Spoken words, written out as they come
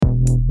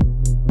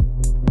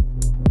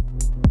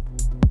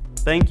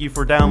Thank you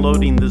for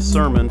downloading this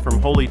sermon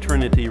from Holy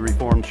Trinity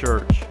Reformed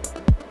Church.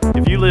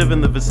 If you live in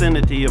the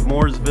vicinity of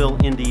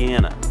Mooresville,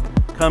 Indiana,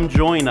 come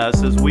join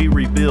us as we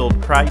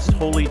rebuild Christ's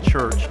Holy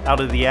Church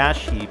out of the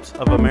ash heaps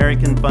of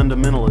American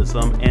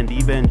fundamentalism and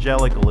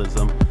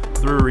evangelicalism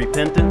through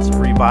repentance,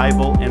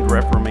 revival, and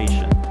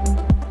reformation.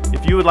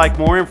 If you would like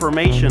more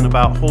information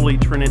about Holy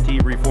Trinity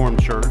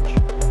Reformed Church,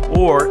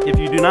 or if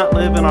you do not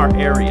live in our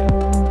area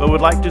but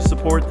would like to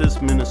support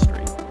this ministry,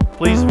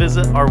 please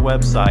visit our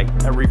website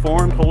at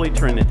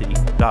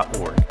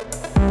reformedholytrinity.org.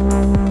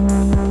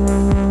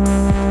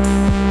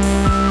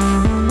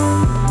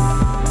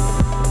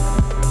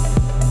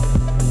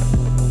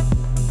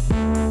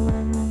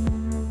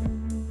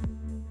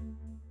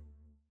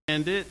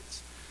 And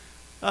it's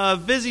a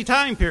busy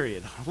time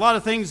period. A lot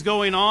of things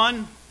going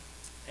on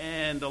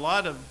and a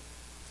lot of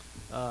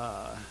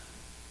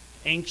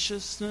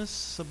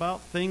anxiousness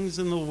about things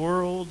in the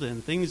world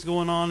and things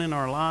going on in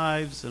our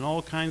lives and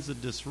all kinds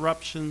of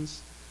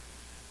disruptions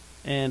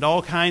and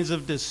all kinds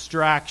of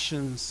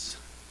distractions.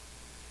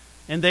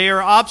 And they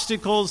are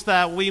obstacles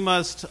that we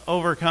must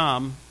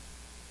overcome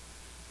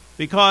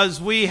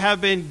because we have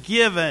been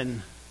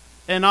given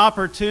an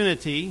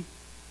opportunity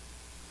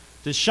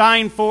to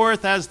shine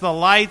forth as the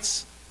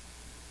light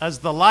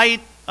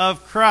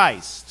of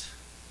Christ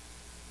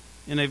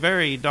in a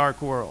very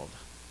dark world.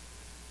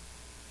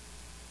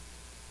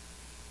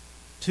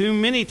 Too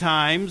many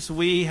times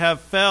we have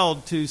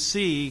failed to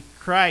see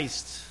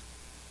Christ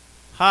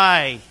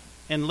high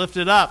and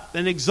lifted up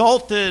and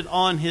exalted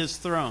on his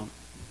throne.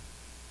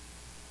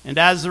 And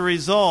as a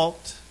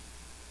result,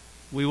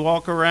 we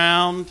walk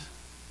around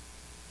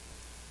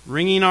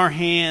wringing our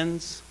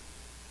hands.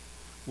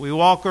 We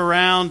walk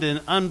around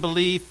in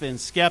unbelief and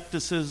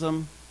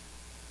skepticism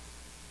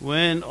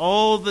when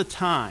all the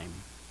time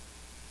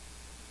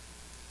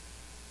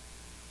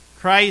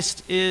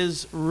Christ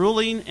is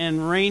ruling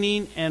and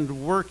reigning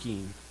and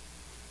working,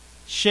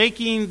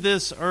 shaking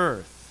this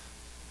earth.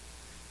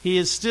 He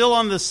is still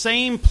on the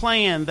same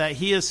plan that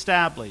he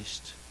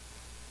established.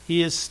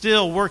 He is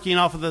still working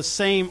off of the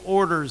same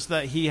orders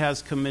that he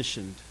has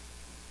commissioned.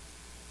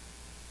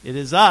 It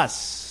is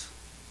us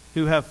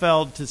who have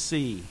failed to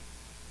see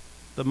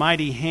the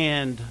mighty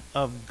hand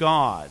of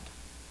God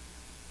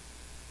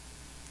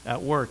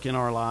at work in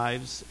our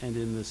lives and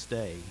in this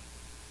day.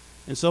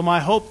 And so my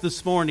hope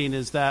this morning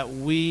is that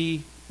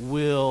we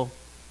will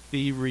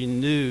be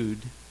renewed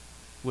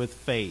with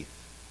faith,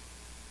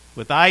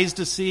 with eyes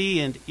to see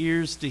and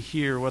ears to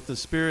hear what the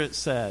Spirit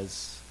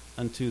says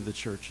unto the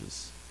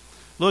churches.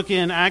 Look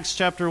in Acts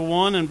chapter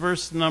 1 and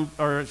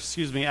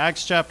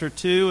Acts chapter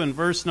 2 and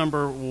verse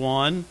number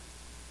 1.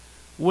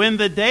 When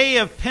the day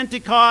of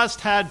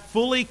Pentecost had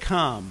fully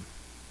come,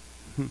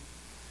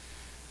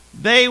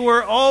 they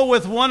were all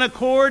with one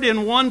accord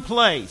in one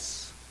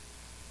place.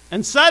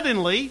 And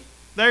suddenly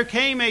there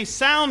came a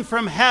sound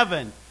from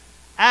heaven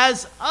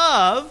as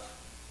of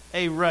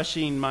a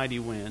rushing mighty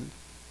wind,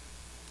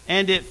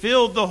 and it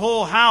filled the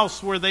whole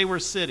house where they were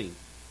sitting.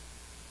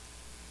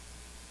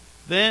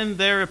 Then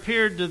there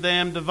appeared to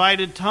them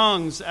divided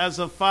tongues as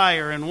of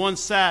fire, and one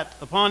sat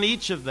upon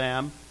each of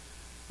them.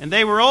 And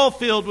they were all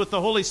filled with the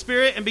Holy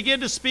Spirit and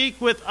began to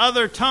speak with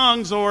other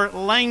tongues or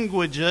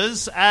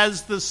languages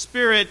as the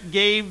Spirit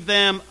gave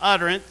them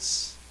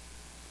utterance.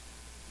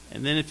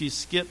 And then if you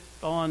skip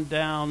on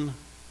down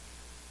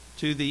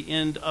to the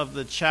end of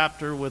the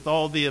chapter with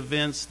all the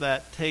events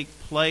that take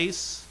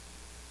place,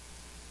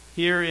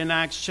 here in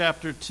Acts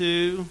chapter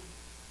 2,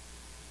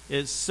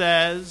 it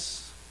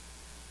says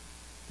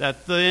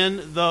that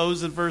then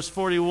those in verse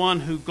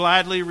 41 who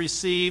gladly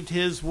received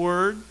his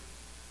word,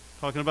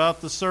 talking about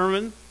the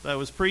sermon that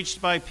was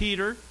preached by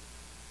Peter,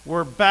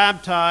 were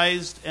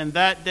baptized, and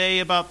that day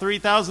about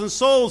 3,000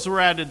 souls were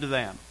added to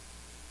them.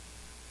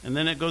 And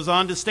then it goes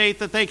on to state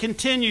that they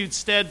continued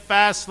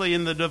steadfastly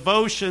in the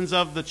devotions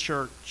of the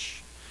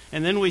church.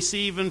 And then we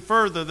see even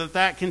further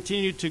that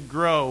continued to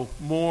grow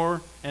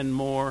more and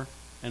more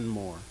and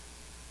more.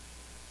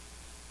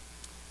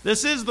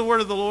 This is the word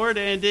of the Lord,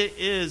 and it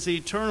is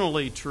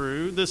eternally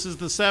true. This is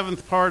the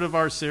seventh part of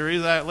our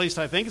series. At least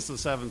I think it's the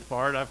seventh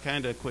part. I've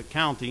kind of quit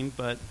counting,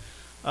 but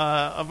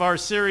of our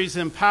series,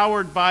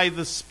 Empowered by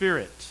the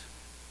Spirit.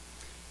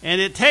 And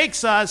it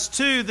takes us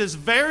to this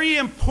very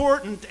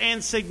important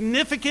and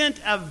significant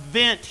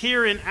event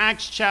here in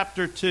Acts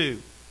chapter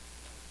 2.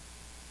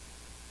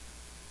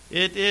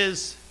 It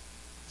is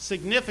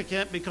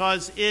significant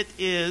because it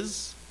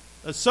is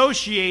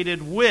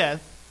associated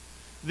with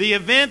the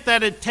event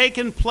that had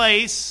taken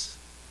place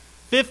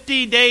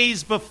 50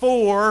 days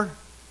before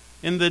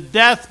in the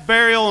death,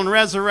 burial, and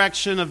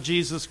resurrection of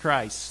Jesus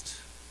Christ.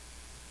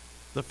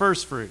 The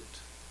first fruit.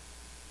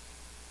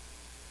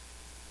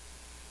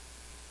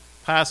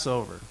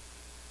 Passover,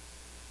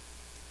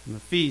 and the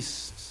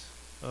feast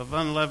of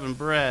unleavened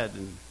bread,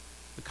 and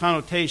the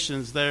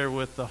connotations there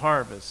with the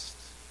harvest.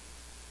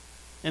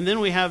 And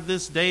then we have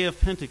this day of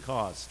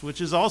Pentecost,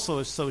 which is also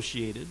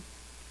associated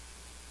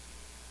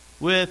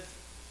with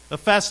the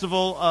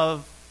festival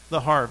of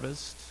the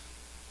harvest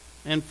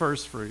and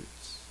first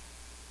fruits.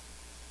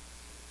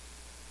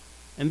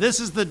 And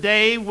this is the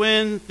day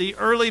when the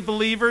early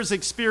believers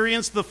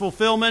experienced the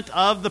fulfillment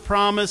of the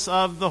promise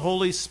of the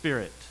Holy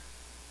Spirit.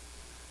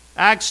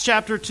 Acts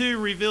chapter 2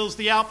 reveals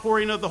the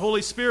outpouring of the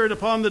Holy Spirit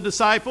upon the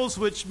disciples,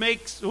 which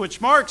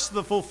marks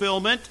the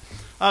fulfillment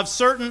of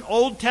certain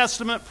Old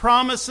Testament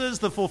promises,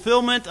 the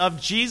fulfillment of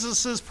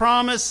Jesus'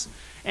 promise,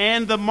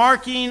 and the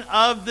marking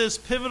of this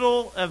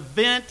pivotal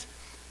event,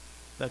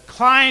 the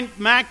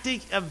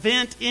climactic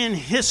event in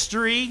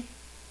history. You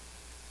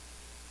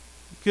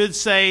could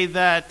say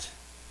that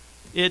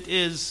it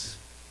is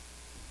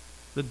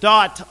the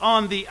dot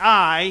on the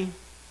I,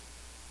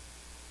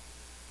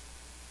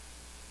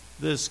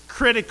 this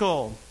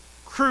critical,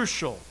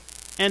 crucial,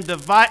 and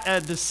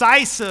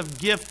decisive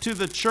gift to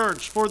the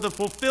church for the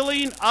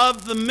fulfilling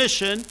of the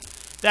mission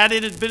that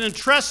it had been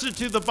entrusted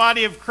to the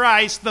body of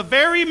Christ, the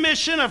very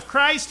mission of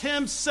Christ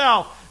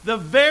himself, the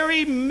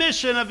very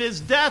mission of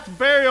his death,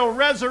 burial,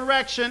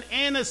 resurrection,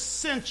 and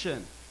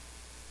ascension.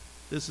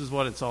 This is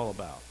what it's all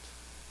about.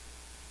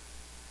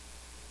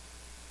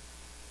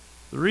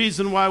 The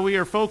reason why we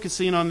are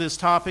focusing on this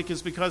topic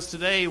is because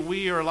today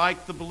we are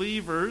like the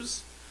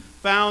believers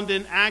found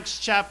in Acts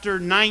chapter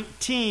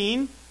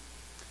 19.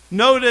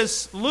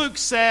 Notice Luke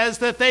says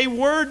that they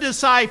were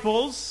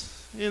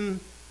disciples in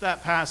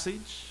that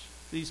passage,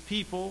 these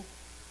people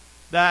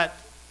that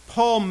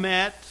Paul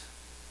met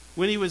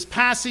when he was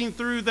passing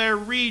through their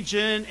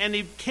region, and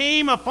he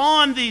came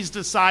upon these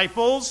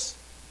disciples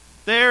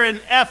there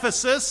in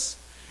Ephesus,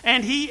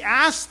 and he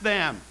asked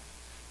them,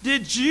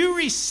 "Did you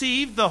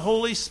receive the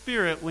Holy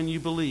Spirit when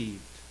you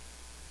believed?"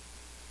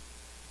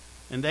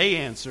 And they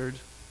answered,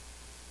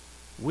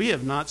 "We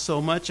have not so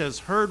much as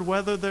heard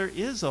whether there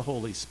is a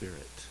Holy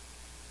Spirit."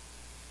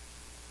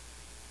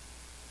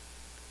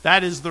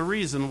 That is the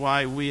reason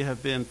why we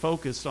have been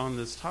focused on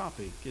this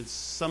topic. It's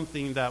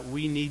something that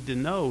we need to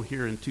know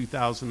here in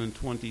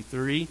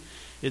 2023.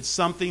 It's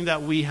something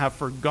that we have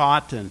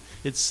forgotten.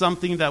 It's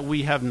something that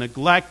we have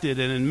neglected.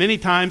 And many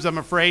times, I'm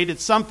afraid,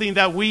 it's something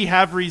that we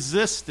have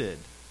resisted.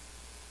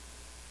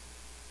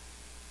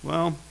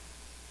 Well,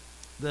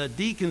 the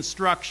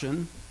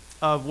deconstruction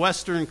of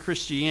Western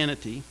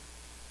Christianity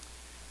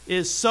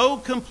is so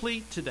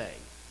complete today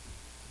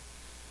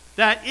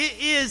that it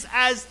is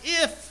as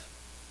if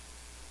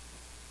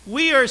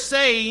we are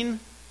saying,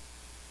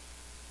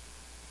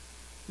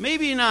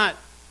 maybe not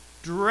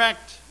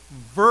direct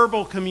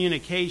verbal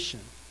communication,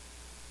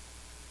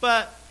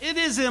 but it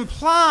is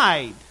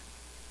implied,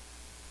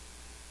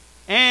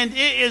 and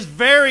it is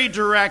very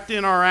direct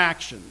in our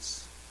actions.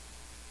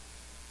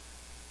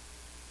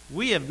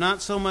 We have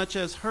not so much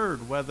as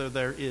heard whether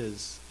there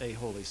is a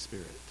Holy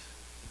Spirit.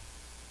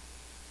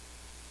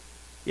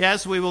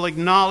 Yes, we will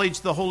acknowledge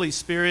the Holy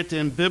Spirit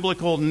in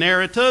biblical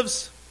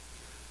narratives,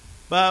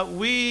 but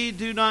we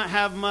do not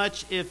have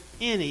much, if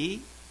any,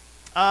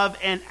 of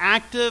an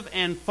active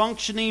and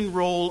functioning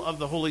role of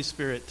the Holy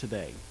Spirit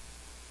today.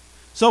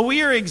 So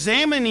we are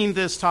examining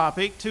this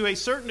topic to a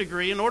certain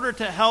degree in order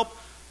to help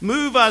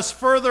move us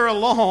further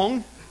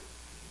along.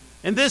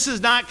 And this is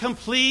not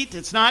complete,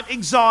 it's not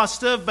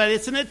exhaustive, but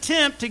it's an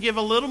attempt to give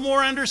a little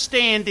more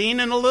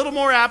understanding and a little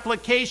more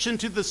application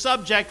to the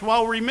subject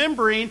while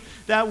remembering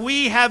that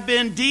we have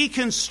been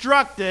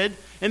deconstructed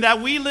and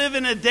that we live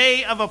in a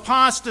day of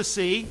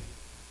apostasy,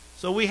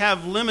 so we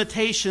have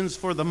limitations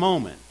for the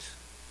moment.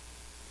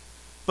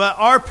 But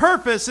our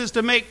purpose is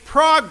to make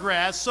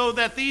progress so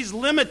that these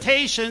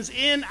limitations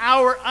in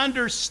our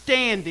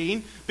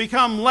understanding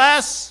become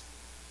less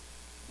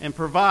and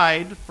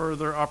provide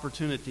further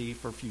opportunity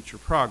for future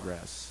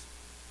progress.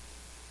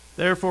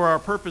 Therefore, our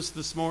purpose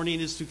this morning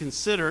is to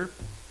consider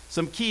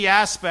some key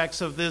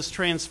aspects of this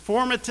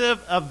transformative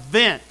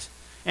event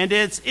and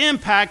its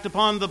impact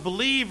upon the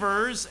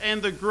believers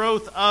and the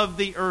growth of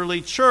the early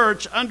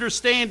church,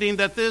 understanding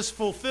that this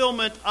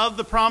fulfillment of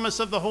the promise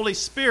of the Holy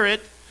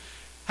Spirit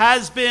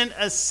has been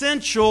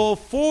essential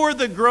for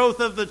the growth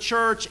of the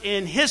church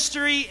in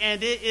history,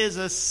 and it is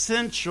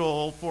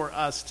essential for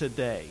us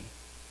today.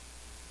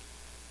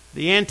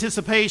 The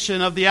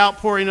anticipation of the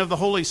outpouring of the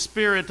Holy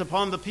Spirit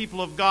upon the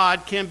people of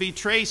God can be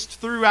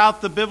traced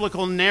throughout the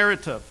biblical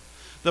narrative.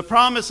 The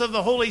promise of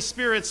the Holy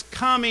Spirit's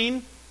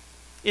coming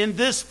in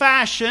this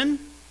fashion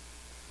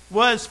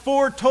was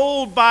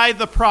foretold by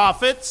the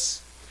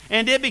prophets,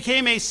 and it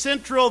became a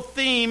central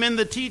theme in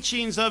the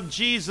teachings of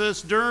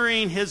Jesus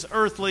during his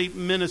earthly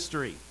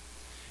ministry.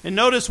 And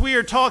notice we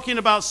are talking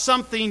about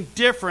something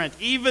different,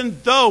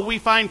 even though we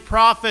find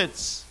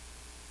prophets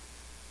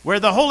where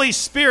the Holy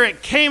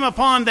Spirit came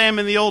upon them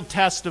in the Old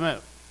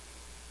Testament.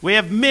 We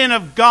have men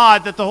of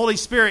God that the Holy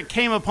Spirit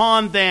came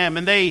upon them,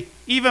 and they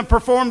even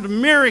performed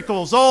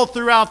miracles all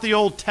throughout the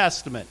Old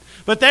Testament.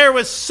 But there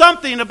was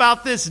something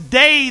about this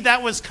day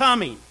that was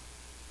coming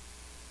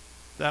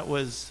that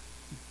was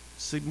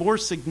more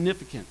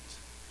significant.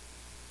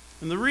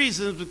 And the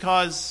reason is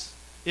because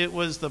it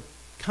was the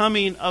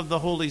coming of the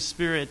Holy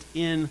Spirit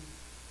in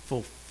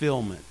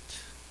fulfillment.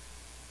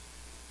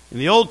 In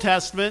the Old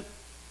Testament,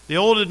 the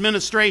old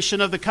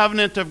administration of the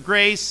covenant of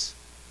grace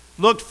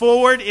looked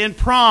forward in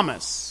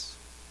promise.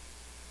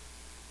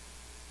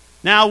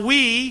 Now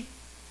we,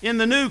 in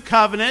the new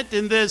covenant,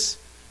 in this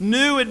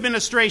new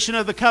administration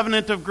of the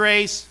covenant of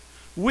grace,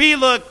 we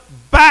look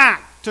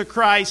back to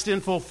Christ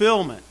in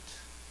fulfillment.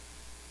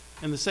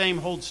 And the same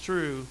holds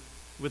true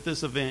with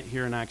this event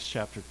here in Acts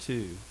chapter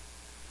 2.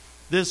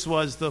 This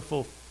was the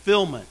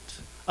fulfillment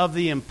of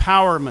the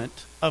empowerment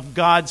of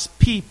God's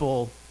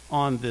people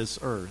on this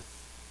earth.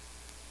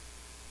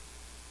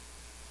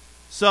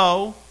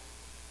 So,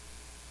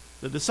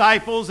 the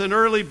disciples and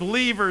early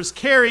believers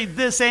carried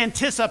this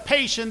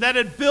anticipation that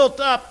had built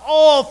up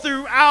all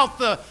throughout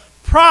the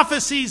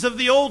prophecies of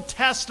the Old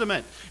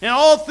Testament and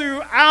all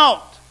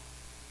throughout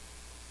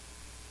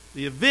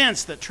the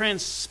events that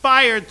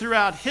transpired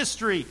throughout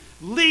history,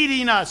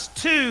 leading us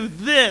to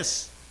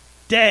this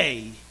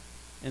day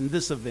and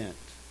this event.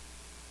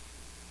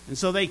 And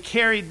so they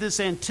carried this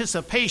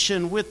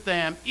anticipation with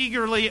them,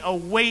 eagerly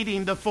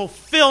awaiting the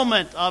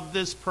fulfillment of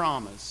this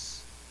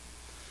promise.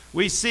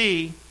 We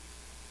see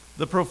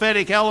the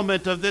prophetic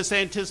element of this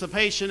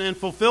anticipation and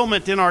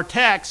fulfillment in our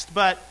text,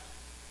 but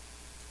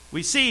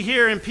we see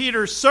here in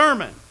Peter's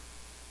sermon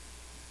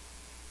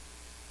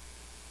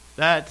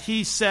that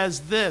he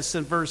says this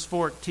in verse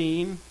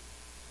 14.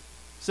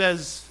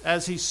 Says,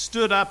 as he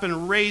stood up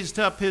and raised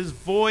up his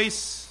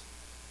voice,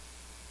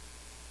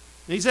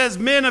 he says,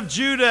 "Men of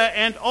Judah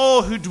and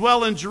all who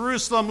dwell in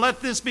Jerusalem,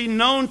 let this be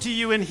known to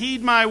you and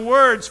heed my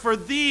words, for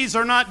these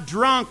are not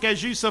drunk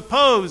as you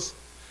suppose,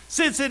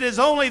 since it is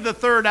only the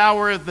third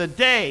hour of the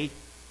day.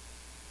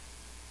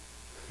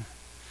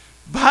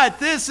 But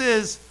this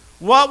is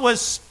what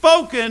was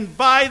spoken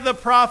by the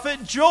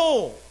prophet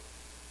Joel.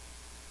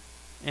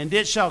 And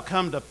it shall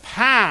come to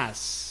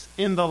pass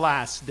in the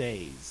last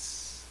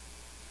days."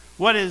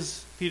 What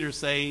is Peter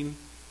saying?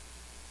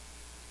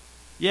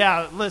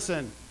 Yeah,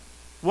 listen.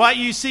 What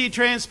you see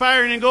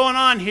transpiring and going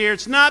on here,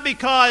 it's not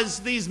because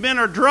these men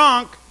are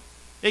drunk.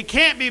 It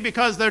can't be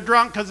because they're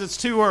drunk because it's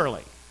too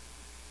early.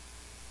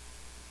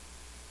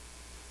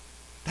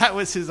 That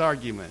was his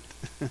argument.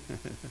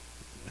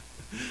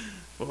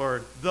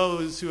 For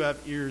those who have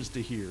ears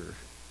to hear,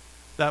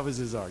 that was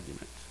his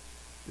argument.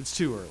 It's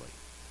too early.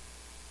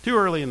 Too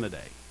early in the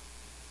day.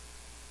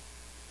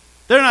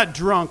 They're not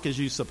drunk as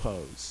you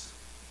suppose.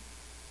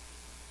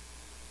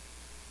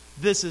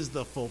 This is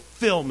the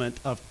fulfillment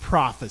of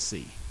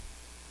prophecy.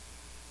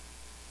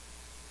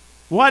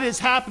 What is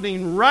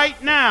happening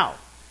right now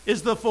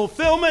is the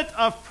fulfillment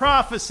of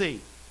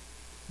prophecy.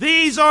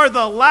 These are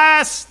the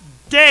last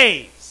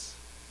days.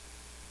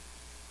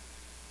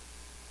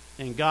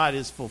 And God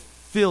is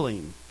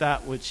fulfilling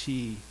that which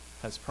he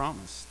has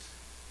promised.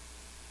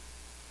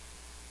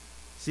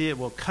 See, it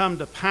will come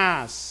to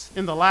pass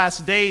in the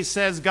last days,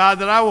 says God,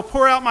 that I will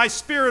pour out my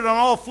spirit on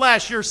all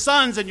flesh. Your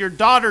sons and your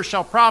daughters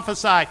shall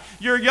prophesy.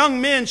 Your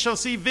young men shall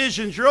see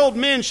visions. Your old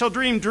men shall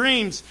dream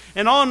dreams.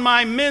 And on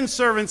my men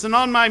servants and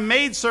on my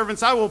maid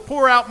servants I will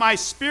pour out my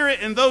spirit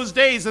in those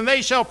days, and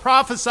they shall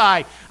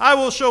prophesy. I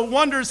will show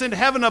wonders in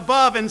heaven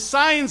above and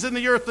signs in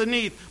the earth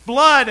beneath,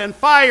 blood and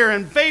fire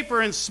and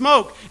vapor and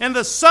smoke. And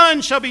the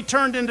sun shall be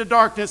turned into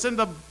darkness and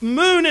the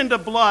moon into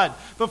blood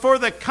before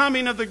the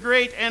coming of the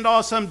great and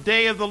awesome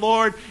day of the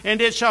Lord. And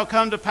it shall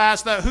come to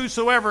pass that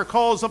whosoever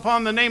calls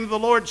upon the name of the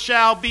Lord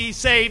shall be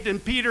saved.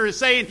 And Peter is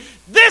saying,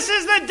 this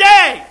is the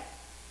day.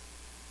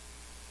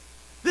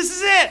 This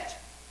is it.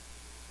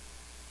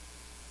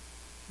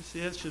 You see,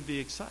 that should be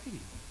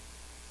exciting.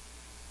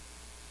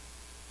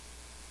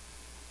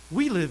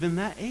 We live in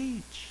that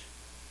age.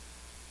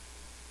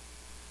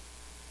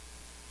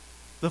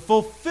 The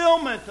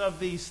fulfillment of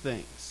these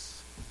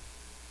things.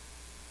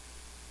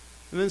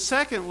 And then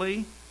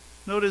secondly,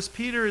 notice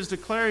Peter is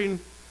declaring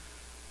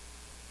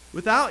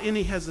without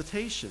any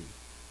hesitation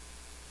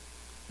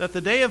that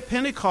the day of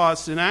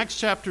Pentecost in Acts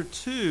chapter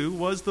 2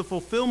 was the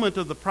fulfillment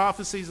of the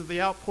prophecies of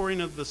the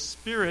outpouring of the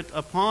Spirit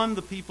upon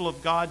the people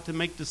of God to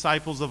make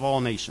disciples of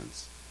all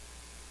nations.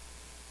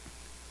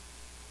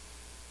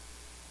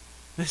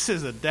 This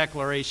is a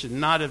declaration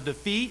not of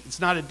defeat. It's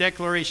not a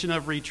declaration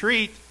of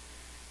retreat.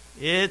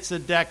 It's a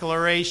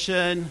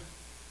declaration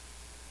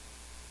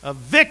of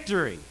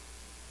victory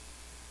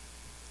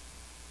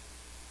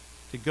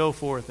to go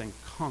forth and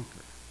conquer.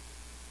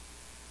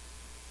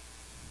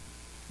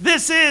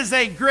 This is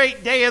a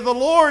great day of the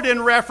Lord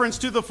in reference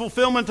to the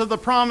fulfillment of the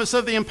promise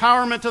of the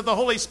empowerment of the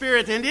Holy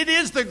Spirit. And it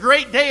is the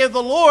great day of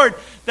the Lord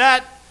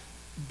that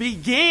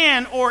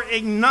began or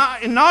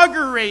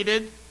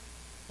inaugurated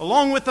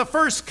along with the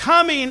first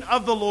coming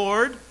of the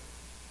Lord.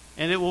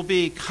 And it will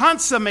be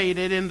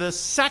consummated in the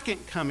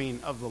second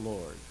coming of the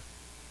Lord.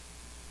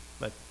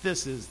 But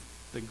this is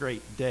the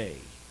great day.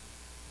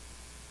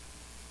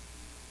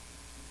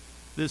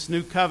 This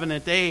new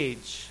covenant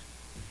age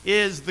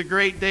is the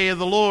great day of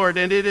the Lord,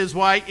 and it is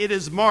why it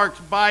is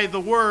marked by the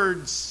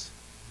words,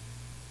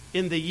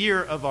 in the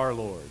year of our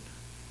Lord.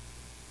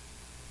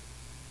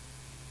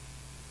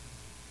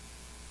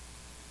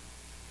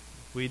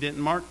 We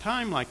didn't mark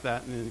time like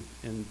that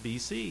in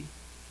BC. It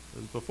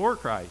was before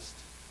Christ.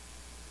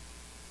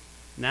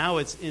 Now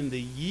it's in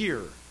the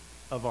year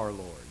of our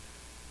Lord.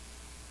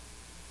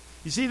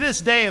 You see, this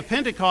day of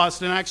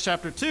Pentecost in Acts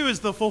chapter 2 is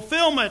the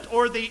fulfillment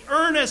or the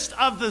earnest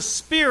of the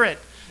Spirit,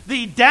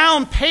 the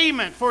down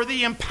payment for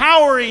the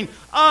empowering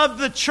of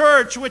the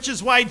church, which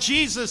is why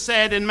Jesus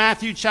said in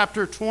Matthew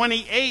chapter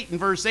 28 and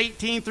verse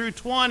 18 through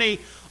 20,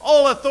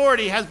 all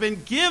authority has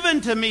been given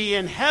to me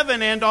in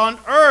heaven and on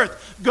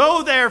earth.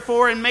 Go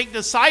therefore and make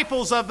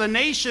disciples of the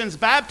nations,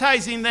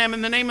 baptizing them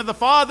in the name of the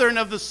Father and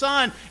of the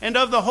Son and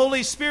of the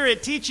Holy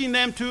Spirit, teaching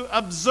them to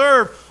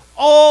observe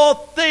all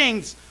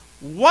things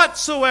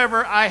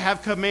whatsoever I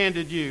have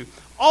commanded you.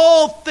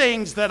 All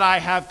things that I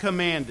have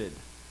commanded.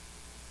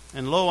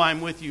 And lo, I'm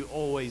with you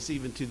always,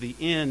 even to the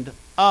end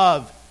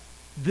of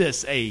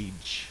this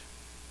age.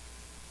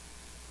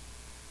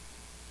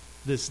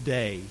 This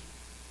day.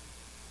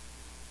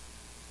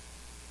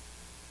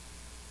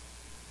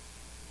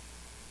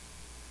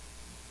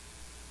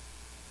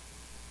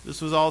 This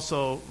was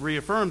also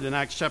reaffirmed in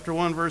Acts chapter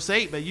 1, verse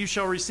 8. But you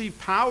shall receive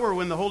power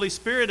when the Holy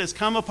Spirit has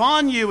come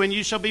upon you, and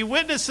you shall be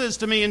witnesses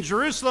to me in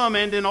Jerusalem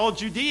and in all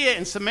Judea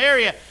and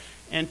Samaria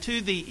and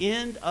to the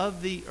end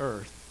of the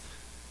earth.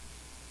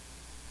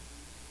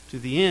 To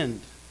the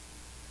end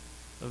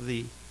of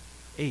the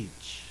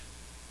age.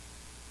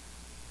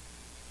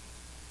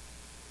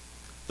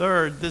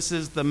 Third, this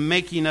is the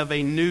making of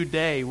a new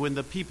day when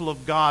the people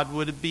of God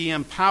would be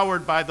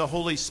empowered by the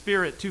Holy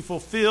Spirit to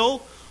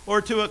fulfill or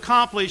to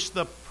accomplish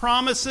the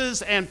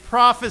promises and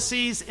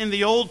prophecies in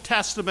the Old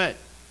Testament,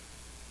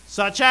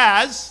 such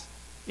as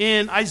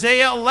in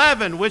Isaiah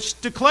 11, which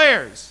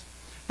declares,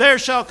 there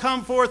shall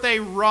come forth a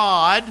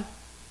rod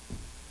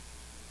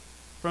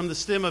from the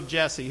stem of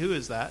Jesse. Who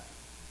is that?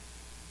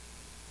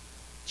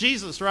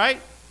 Jesus, right?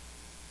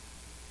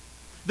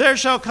 There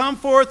shall come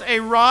forth a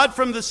rod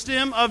from the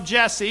stem of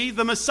Jesse,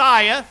 the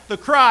Messiah, the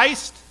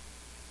Christ.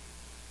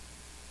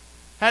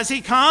 Has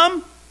he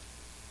come?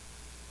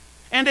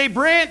 And a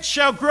branch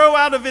shall grow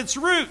out of its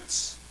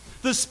roots.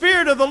 The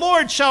Spirit of the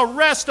Lord shall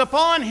rest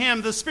upon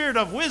him, the Spirit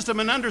of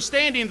wisdom and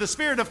understanding, the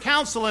Spirit of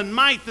counsel and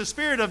might, the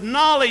Spirit of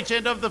knowledge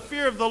and of the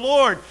fear of the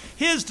Lord.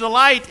 His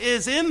delight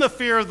is in the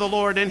fear of the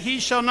Lord, and he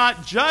shall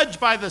not judge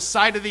by the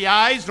sight of the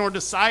eyes, nor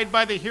decide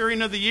by the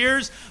hearing of the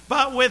ears,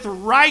 but with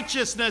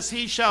righteousness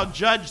he shall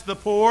judge the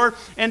poor,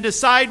 and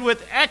decide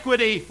with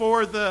equity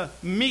for the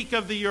meek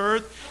of the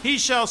earth. He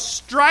shall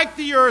strike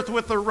the earth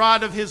with the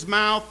rod of his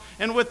mouth,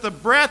 and with the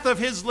breath of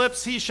his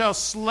lips he shall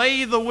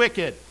slay the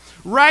wicked.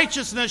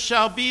 Righteousness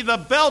shall be the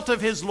belt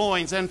of his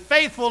loins, and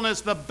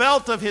faithfulness the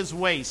belt of his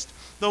waist.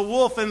 The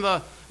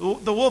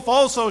wolf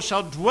also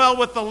shall dwell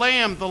with the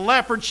lamb. The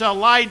leopard shall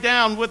lie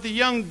down with the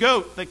young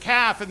goat, the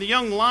calf, and the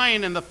young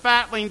lion, and the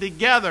fatling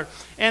together.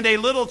 And a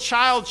little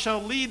child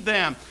shall lead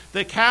them.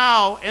 The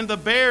cow and the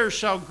bear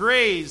shall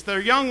graze.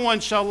 Their young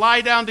ones shall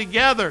lie down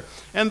together.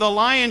 And the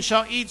lion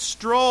shall eat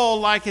straw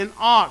like an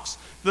ox.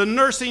 The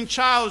nursing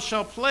child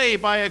shall play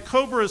by a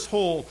cobra's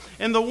hole,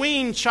 and the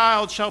weaned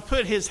child shall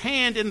put his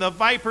hand in the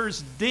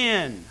viper's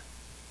den.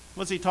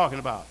 What's he talking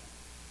about?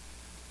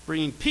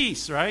 Bringing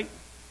peace, right?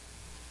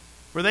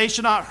 For they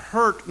shall not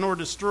hurt nor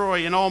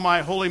destroy in all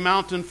my holy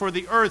mountain, for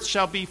the earth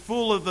shall be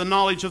full of the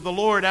knowledge of the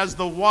Lord as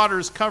the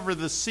waters cover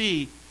the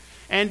sea.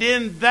 And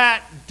in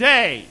that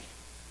day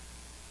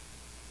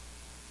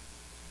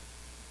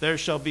there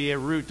shall be a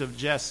root of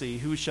Jesse,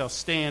 who shall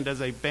stand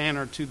as a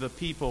banner to the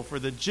people. For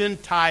the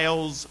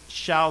Gentiles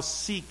shall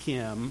seek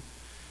him,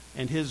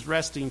 and his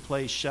resting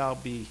place shall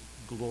be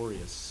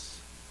glorious.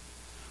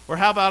 Or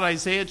how about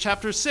Isaiah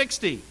chapter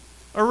 60?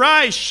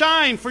 Arise,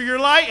 shine, for your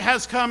light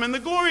has come, and the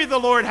glory of the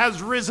Lord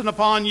has risen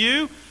upon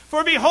you.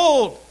 For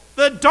behold,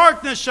 the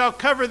darkness shall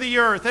cover the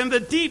earth, and the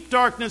deep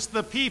darkness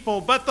the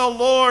people. But the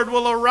Lord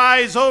will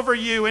arise over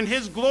you, and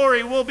his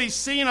glory will be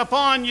seen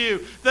upon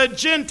you. The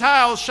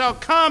Gentiles shall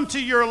come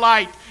to your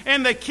light,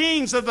 and the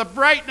kings of the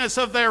brightness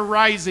of their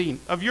rising,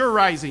 of your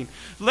rising.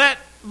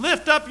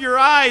 Lift up your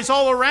eyes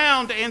all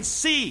around and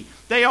see.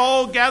 They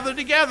all gather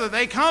together.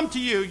 They come to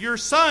you. Your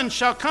son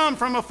shall come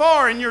from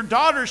afar, and your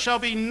daughter shall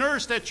be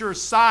nursed at your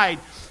side.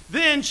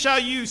 Then shall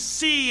you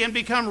see and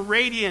become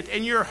radiant,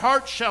 and your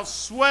heart shall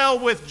swell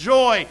with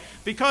joy,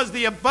 because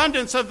the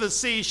abundance of the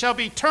sea shall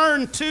be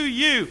turned to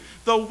you.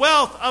 The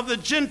wealth of the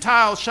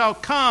Gentiles shall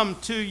come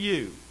to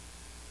you.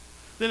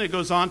 Then it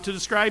goes on to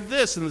describe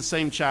this in the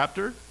same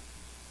chapter.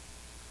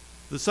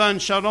 The sun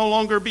shall no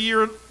longer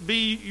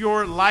be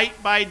your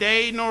light by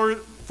day, nor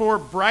for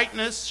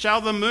brightness shall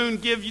the moon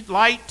give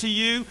light to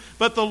you,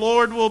 but the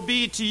Lord will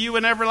be to you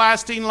an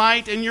everlasting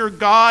light, and your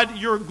God,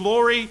 your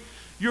glory.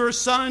 Your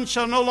sun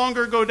shall no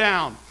longer go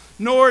down,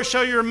 nor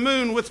shall your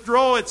moon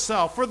withdraw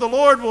itself, for the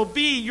Lord will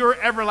be your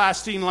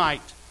everlasting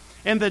light.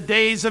 And the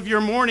days of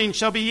your mourning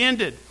shall be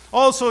ended.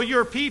 Also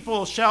your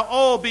people shall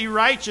all be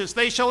righteous.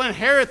 They shall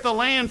inherit the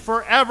land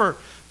forever.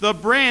 The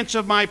branch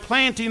of my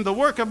planting, the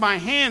work of my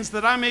hands,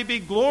 that I may be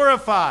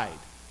glorified.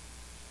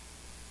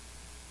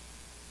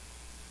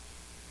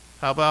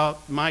 How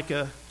about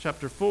Micah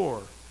chapter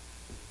 4?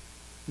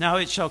 Now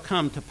it shall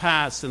come to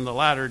pass in the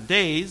latter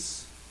days.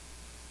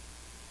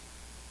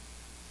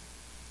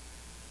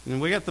 And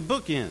we got the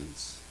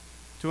bookends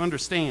to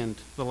understand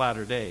the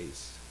latter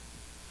days.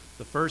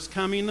 The first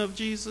coming of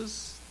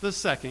Jesus, the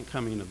second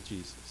coming of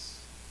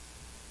Jesus.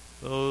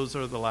 Those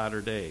are the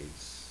latter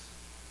days.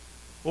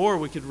 Or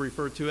we could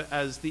refer to it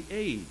as the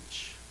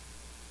age,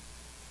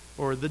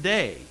 or the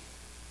day.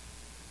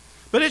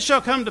 But it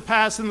shall come to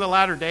pass in the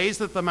latter days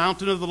that the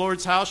mountain of the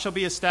Lord's house shall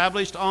be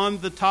established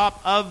on the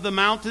top of the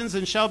mountains,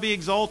 and shall be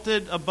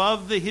exalted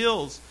above the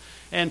hills,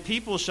 and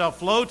people shall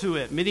flow to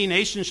it. Many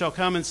nations shall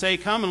come and say,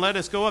 Come and let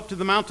us go up to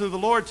the mountain of the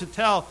Lord, to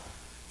tell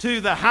to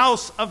the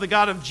house of the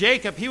God of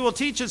Jacob. He will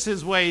teach us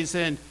his ways,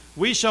 and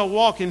we shall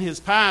walk in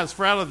his paths.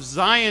 For out of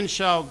Zion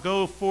shall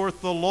go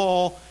forth the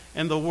law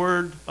and the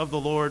word of the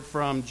Lord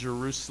from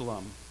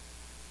Jerusalem.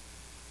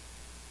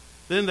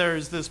 Then there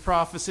is this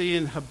prophecy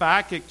in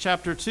Habakkuk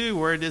chapter 2,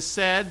 where it is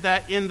said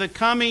that in the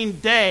coming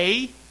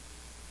day,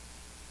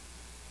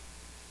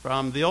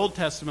 from the Old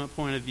Testament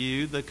point of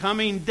view, the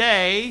coming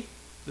day,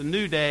 the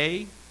new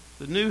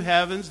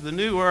heavens, the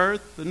new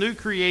earth, the new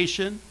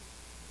creation,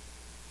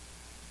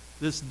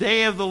 this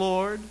day of the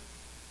Lord,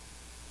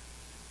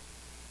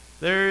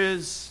 there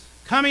is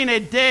coming a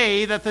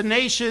day that the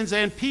nations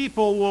and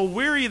people will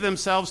weary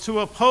themselves to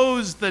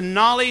oppose the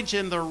knowledge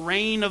and the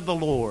reign of the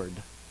Lord.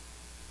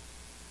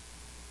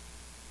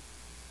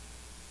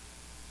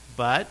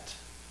 But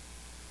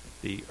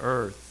the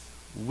earth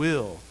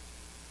will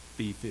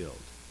be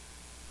filled.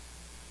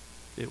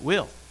 It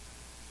will.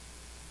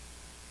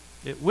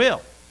 It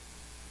will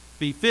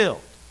be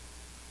filled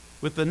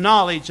with the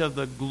knowledge of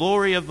the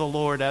glory of the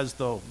Lord as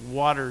the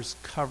waters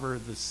cover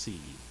the sea.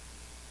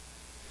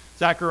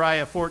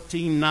 Zechariah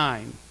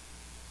 14:9,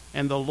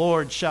 and the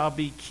Lord shall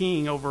be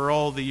king over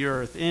all the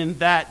earth. In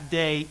that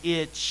day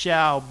it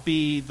shall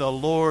be, the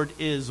Lord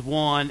is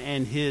one,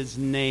 and his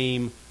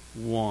name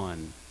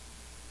one.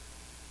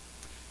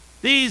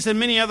 These and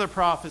many other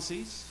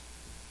prophecies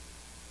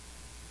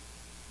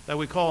that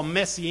we call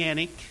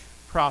messianic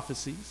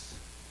prophecies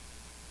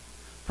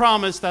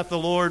promise that the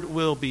Lord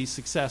will be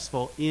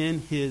successful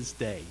in his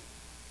day.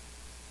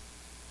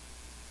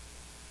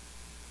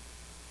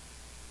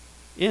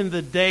 In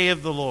the day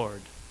of the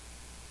Lord,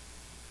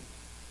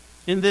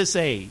 in this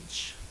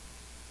age,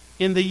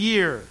 in the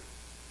year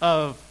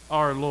of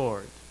our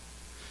Lord.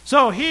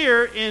 So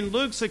here in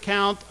Luke's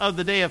account of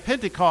the day of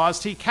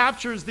Pentecost, he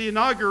captures the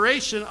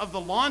inauguration of the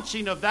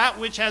launching of that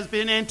which has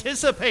been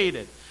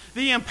anticipated,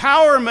 the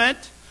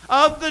empowerment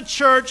of the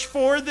church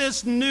for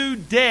this new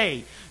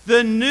day,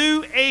 the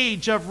new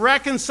age of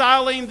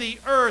reconciling the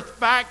earth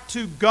back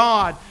to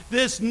God,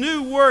 this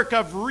new work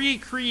of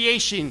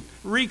recreation,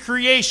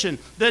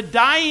 the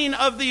dying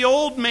of the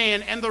old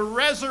man and the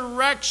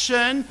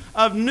resurrection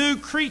of new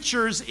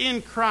creatures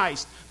in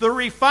Christ, the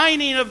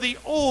refining of the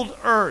old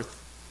earth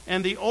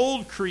and the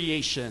old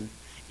creation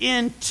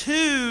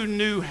into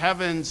new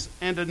heavens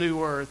and a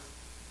new earth.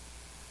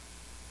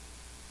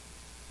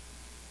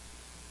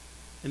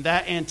 And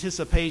that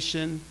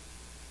anticipation,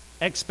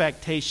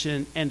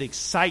 expectation, and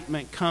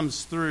excitement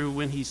comes through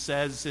when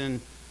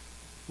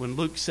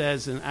Luke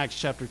says in Acts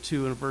chapter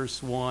 2 and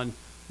verse 1,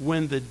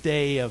 when the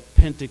day of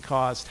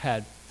Pentecost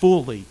had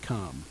fully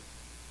come.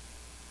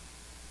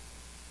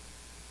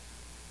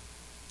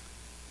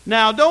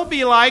 Now, don't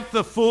be like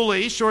the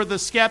foolish or the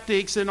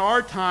skeptics in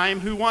our time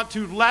who want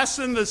to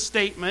lessen the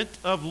statement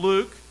of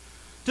Luke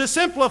to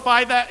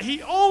simplify that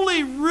he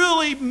only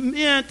really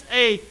meant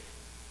a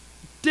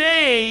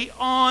day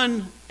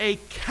on a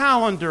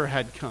calendar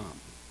had come.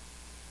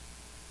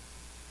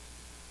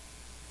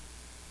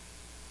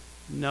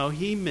 No,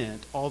 he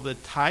meant all the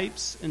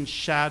types and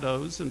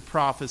shadows and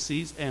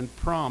prophecies and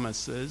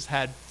promises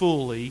had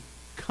fully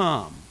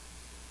come.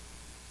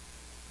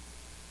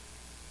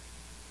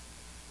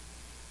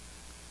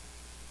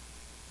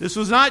 This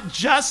was not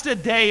just a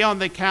day on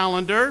the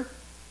calendar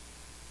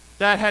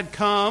that had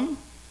come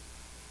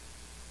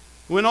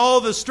when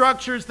all the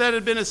structures that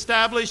had been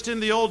established in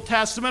the Old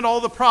Testament, all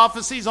the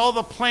prophecies, all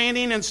the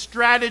planning and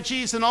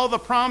strategies, and all the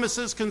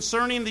promises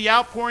concerning the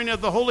outpouring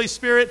of the Holy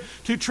Spirit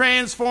to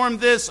transform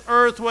this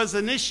earth was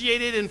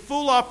initiated in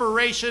full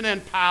operation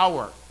and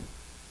power.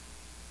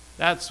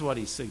 That's what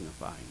he's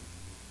signifying.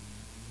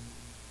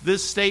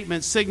 This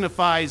statement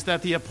signifies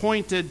that the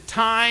appointed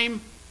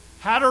time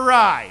had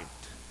arrived.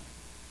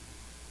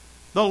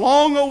 The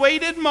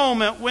long-awaited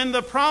moment when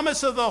the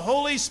promise of the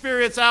Holy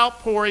Spirit's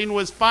outpouring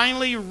was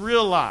finally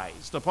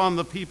realized upon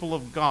the people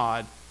of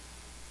God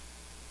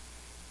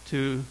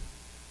to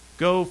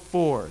go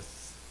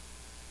forth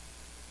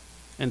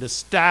and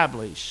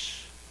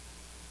establish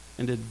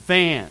and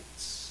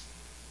advance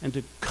and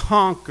to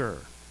conquer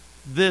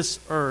this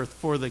earth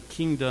for the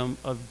kingdom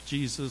of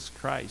Jesus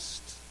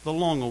Christ, the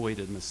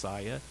long-awaited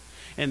Messiah.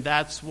 And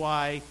that's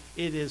why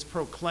it is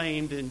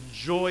proclaimed in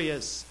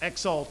joyous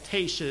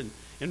exaltation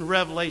in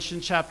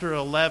Revelation chapter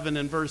 11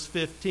 and verse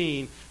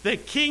 15, the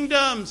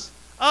kingdoms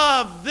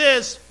of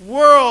this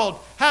world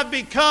have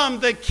become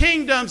the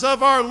kingdoms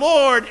of our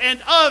Lord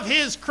and of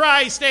his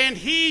Christ, and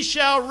he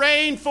shall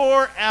reign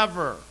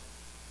forever.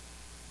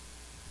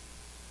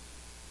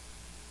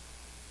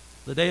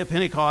 The day of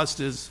Pentecost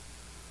is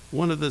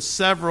one of the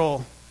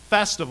several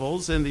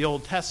festivals in the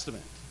Old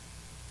Testament.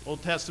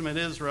 Old Testament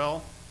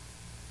Israel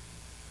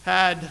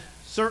had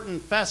certain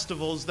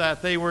festivals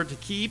that they were to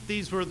keep.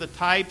 These were the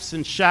types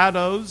and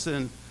shadows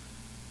and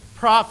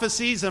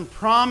prophecies and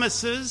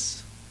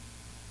promises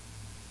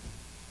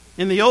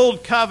in the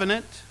Old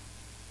Covenant,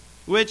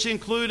 which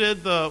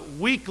included the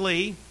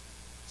weekly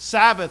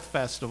Sabbath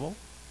festival.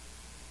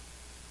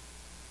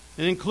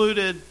 It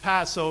included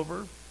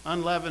Passover,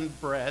 unleavened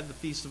bread, the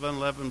Feast of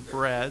Unleavened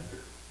Bread,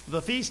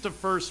 the Feast of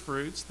First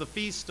Fruits, the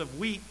Feast of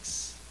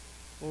Weeks,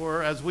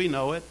 or as we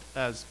know it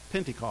as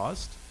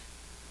Pentecost,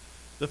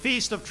 the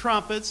Feast of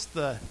Trumpets,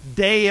 the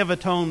Day of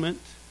Atonement,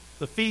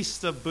 the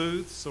Feast of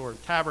Booths or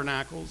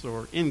Tabernacles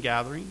or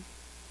Ingathering.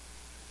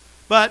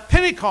 But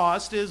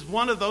Pentecost is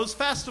one of those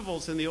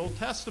festivals in the Old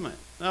Testament.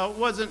 Now, it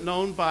wasn't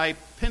known by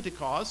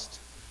Pentecost.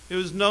 It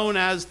was known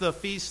as the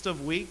Feast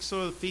of Weeks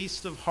or the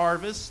Feast of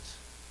Harvest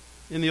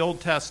in the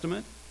Old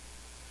Testament.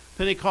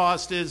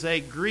 Pentecost is a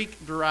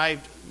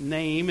Greek-derived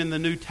name in the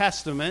New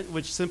Testament,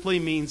 which simply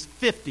means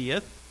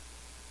 50th.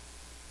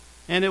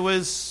 And it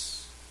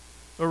was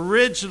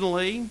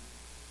originally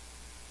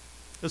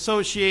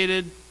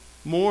associated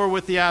more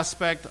with the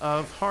aspect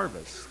of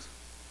harvest.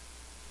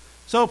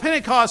 So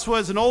Pentecost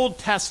was an Old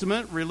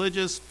Testament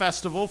religious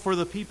festival for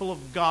the people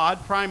of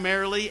God,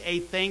 primarily a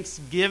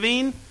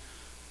thanksgiving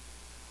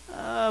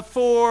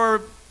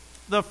for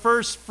the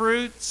first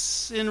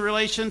fruits in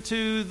relation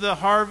to the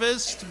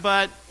harvest,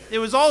 but it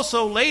was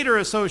also later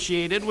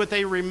associated with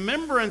a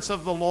remembrance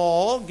of the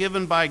law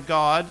given by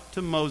God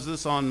to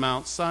Moses on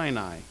Mount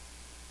Sinai.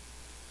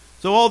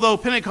 So although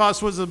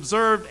Pentecost was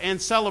observed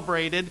and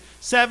celebrated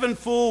 7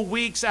 full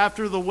weeks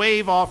after the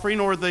wave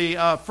offering or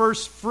the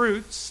first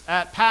fruits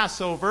at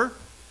Passover,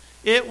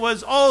 it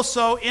was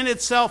also in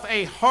itself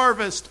a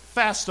harvest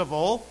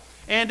festival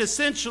and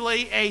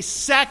essentially a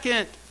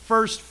second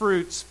first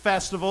fruits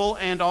festival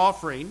and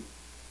offering,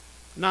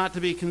 not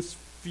to be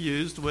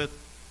confused with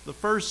the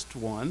first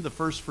one, the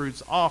first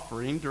fruits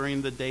offering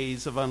during the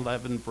days of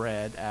unleavened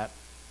bread at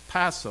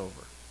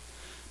Passover.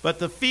 But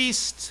the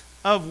Feast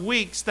of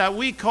Weeks that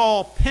we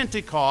call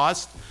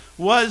Pentecost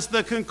was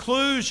the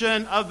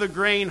conclusion of the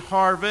grain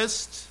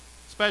harvest,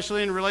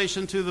 especially in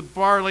relation to the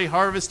barley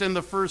harvest and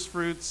the first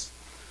fruits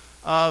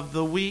of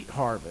the wheat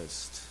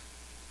harvest.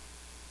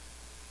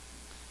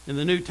 In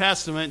the New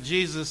Testament,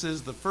 Jesus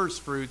is the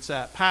first fruits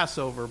at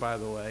Passover, by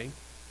the way.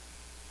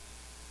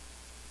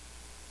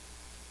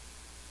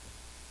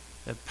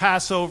 At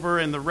Passover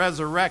and the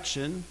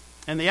resurrection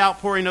and the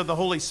outpouring of the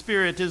Holy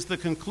Spirit is the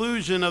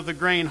conclusion of the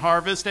grain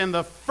harvest and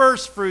the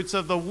first fruits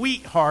of the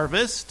wheat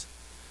harvest,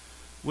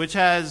 which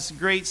has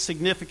great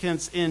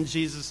significance in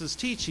Jesus'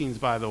 teachings,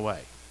 by the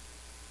way.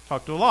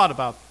 Talked a lot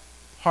about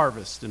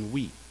harvest and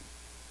wheat.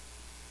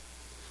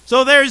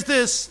 So there's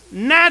this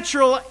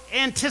natural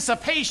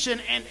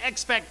anticipation and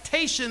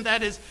expectation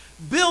that is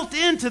built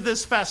into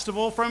this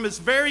festival from its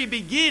very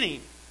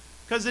beginning,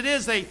 because it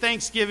is a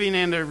thanksgiving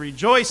and a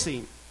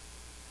rejoicing.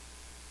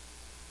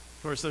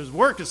 Of course, there's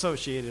work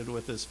associated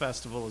with this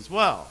festival as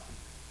well.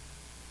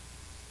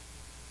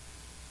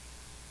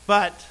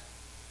 But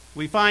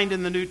we find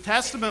in the New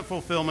Testament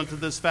fulfillment of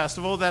this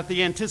festival that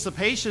the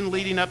anticipation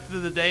leading up to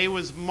the day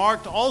was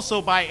marked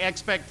also by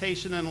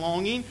expectation and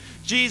longing.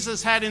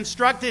 Jesus had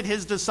instructed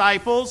his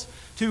disciples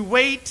to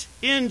wait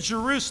in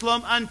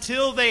Jerusalem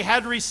until they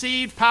had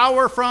received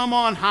power from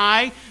on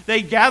high.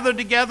 They gathered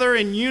together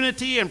in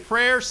unity and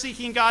prayer,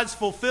 seeking God's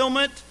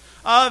fulfillment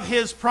of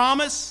his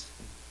promise.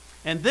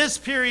 And this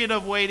period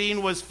of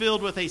waiting was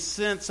filled with a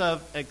sense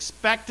of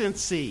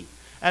expectancy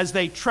as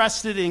they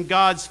trusted in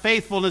God's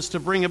faithfulness to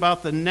bring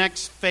about the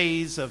next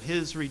phase of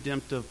his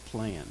redemptive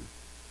plan.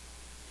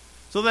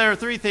 So there are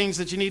 3 things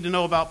that you need to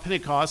know about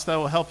Pentecost that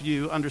will help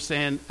you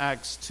understand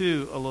Acts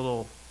 2 a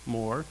little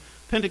more.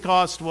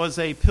 Pentecost was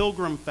a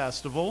pilgrim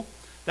festival.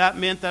 That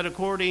meant that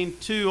according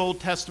to Old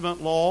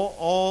Testament law,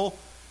 all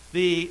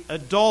the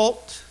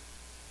adult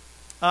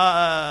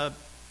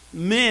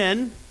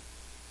men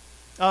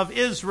of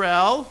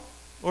Israel,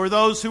 or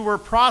those who were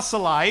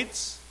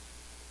proselytes,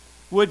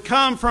 would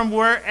come from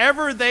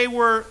wherever they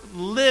were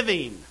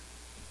living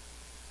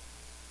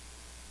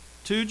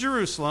to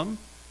Jerusalem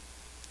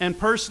and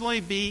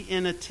personally be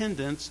in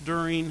attendance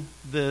during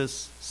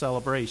this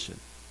celebration.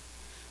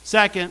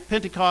 Second,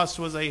 Pentecost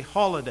was a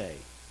holiday.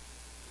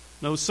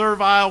 No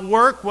servile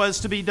work was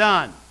to be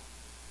done.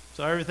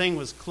 So everything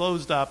was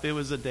closed up. It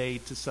was a day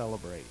to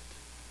celebrate.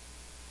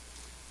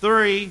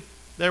 3,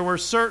 there were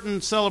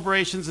certain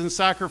celebrations and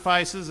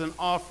sacrifices and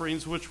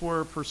offerings which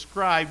were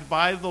prescribed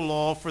by the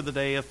law for the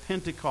day of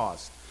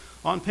Pentecost.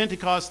 On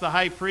Pentecost, the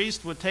high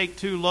priest would take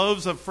 2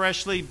 loaves of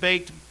freshly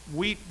baked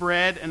wheat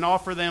bread and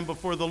offer them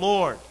before the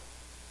Lord.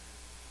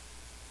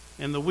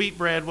 And the wheat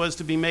bread was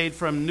to be made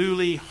from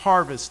newly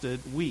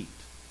harvested wheat,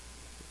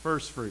 the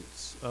first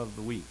fruits of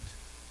the wheat.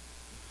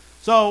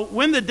 So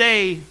when the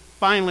day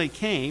finally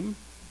came,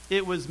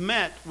 it was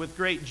met with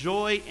great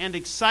joy and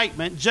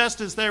excitement,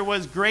 just as there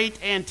was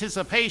great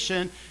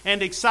anticipation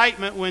and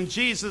excitement when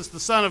Jesus, the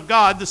Son of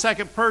God, the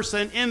second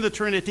person in the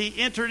Trinity,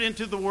 entered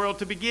into the world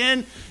to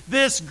begin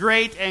this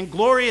great and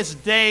glorious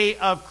day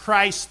of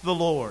Christ the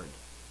Lord.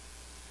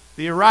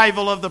 The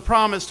arrival of the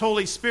promised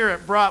Holy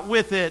Spirit brought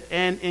with it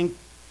an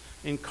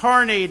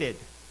incarnated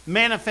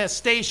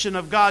manifestation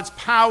of God's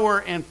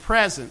power and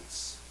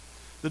presence.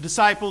 The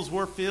disciples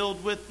were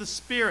filled with the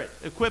Spirit,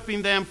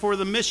 equipping them for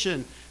the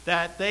mission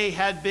that they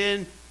had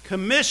been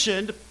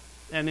commissioned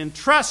and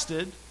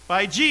entrusted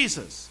by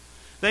Jesus.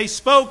 They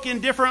spoke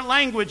in different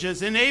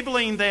languages,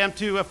 enabling them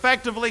to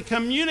effectively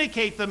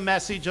communicate the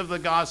message of the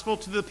gospel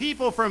to the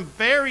people from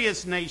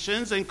various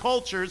nations and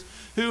cultures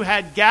who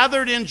had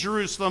gathered in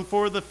Jerusalem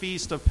for the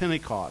Feast of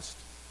Pentecost.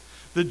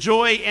 The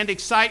joy and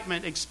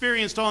excitement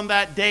experienced on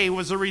that day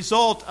was a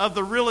result of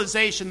the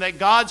realization that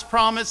God's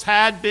promise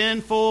had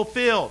been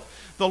fulfilled.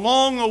 The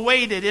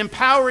long-awaited,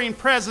 empowering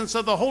presence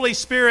of the Holy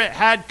Spirit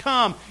had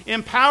come,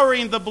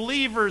 empowering the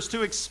believers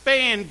to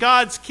expand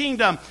God's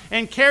kingdom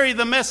and carry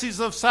the message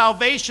of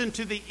salvation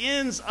to the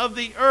ends of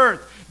the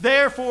earth.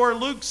 Therefore,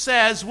 Luke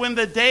says, when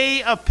the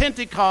day of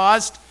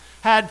Pentecost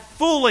had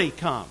fully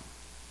come,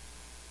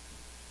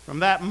 from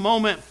that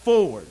moment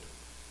forward,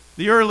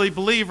 the early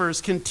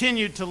believers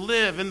continued to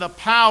live in the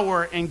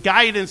power and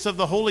guidance of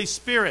the Holy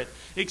Spirit,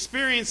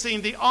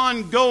 experiencing the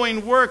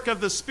ongoing work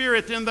of the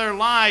Spirit in their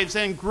lives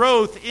and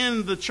growth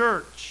in the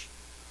church.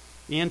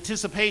 The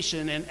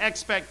anticipation and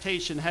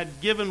expectation had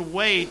given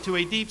way to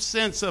a deep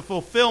sense of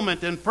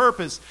fulfillment and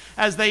purpose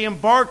as they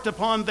embarked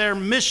upon their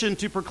mission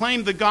to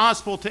proclaim the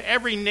gospel to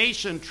every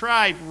nation,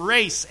 tribe,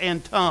 race,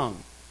 and tongue.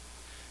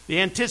 The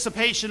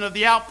anticipation of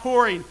the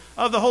outpouring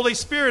of the Holy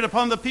Spirit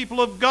upon the people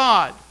of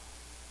God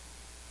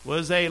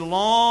was a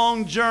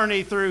long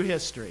journey through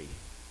history,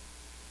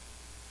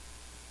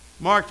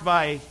 marked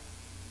by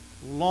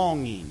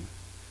longing,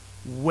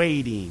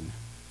 waiting,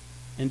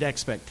 and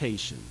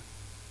expectation.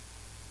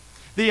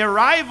 The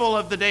arrival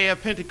of the day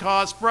of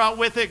Pentecost brought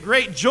with it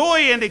great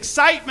joy and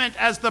excitement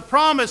as the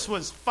promise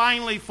was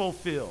finally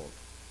fulfilled.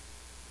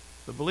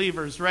 The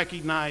believers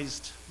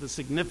recognized the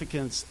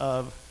significance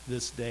of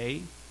this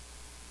day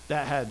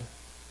that had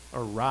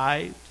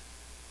arrived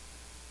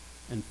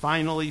and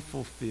finally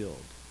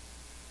fulfilled.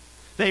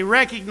 They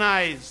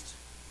recognized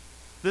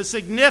the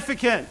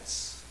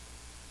significance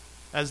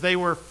as they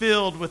were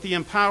filled with the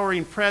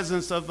empowering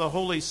presence of the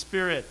Holy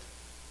Spirit,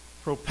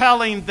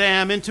 propelling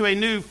them into a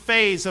new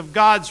phase of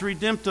God's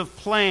redemptive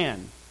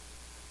plan.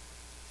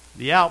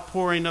 The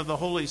outpouring of the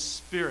Holy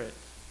Spirit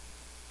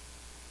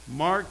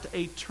marked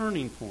a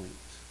turning point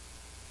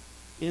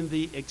in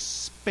the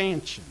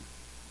expansion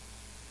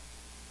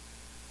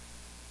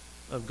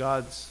of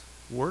God's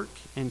work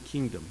and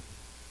kingdom.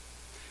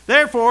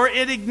 Therefore,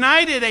 it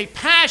ignited a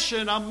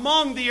passion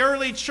among the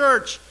early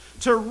church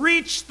to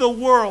reach the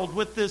world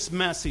with this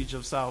message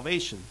of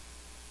salvation.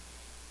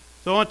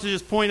 So I want to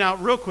just point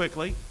out real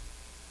quickly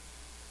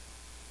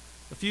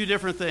a few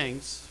different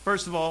things.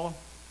 First of all,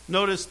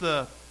 notice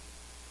the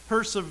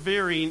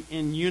persevering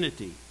in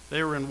unity.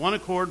 They were in one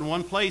accord in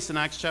one place in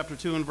Acts chapter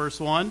 2 and verse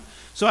 1.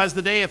 So as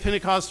the day of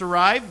Pentecost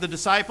arrived, the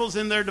disciples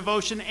in their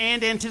devotion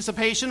and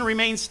anticipation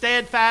remained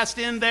steadfast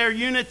in their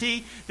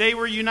unity. They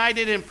were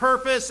united in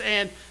purpose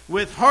and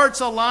with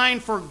hearts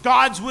aligned for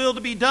God's will to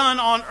be done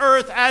on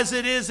earth as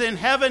it is in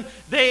heaven.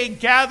 They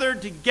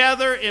gathered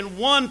together in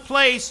one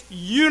place,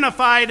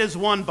 unified as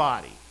one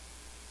body.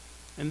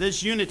 And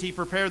this unity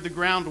prepared the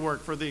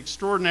groundwork for the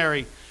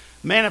extraordinary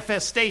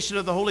manifestation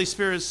of the Holy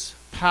Spirit's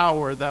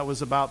power that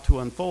was about to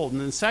unfold.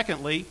 And then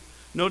secondly,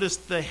 notice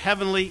the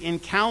heavenly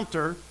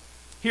encounter,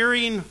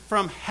 hearing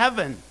from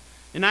heaven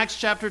in Acts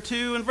chapter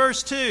 2 and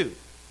verse 2.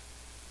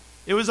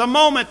 It was a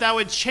moment that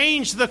would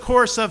change the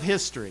course of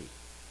history.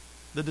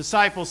 The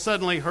disciples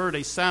suddenly heard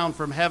a sound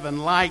from heaven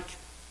like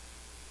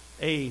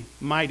a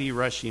mighty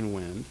rushing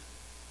wind,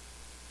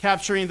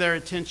 capturing their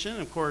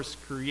attention, of course,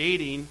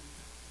 creating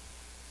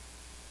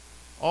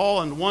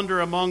awe and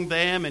wonder among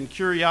them and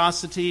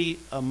curiosity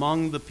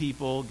among the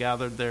people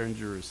gathered there in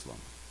Jerusalem.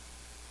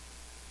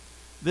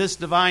 This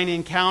divine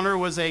encounter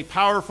was a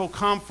powerful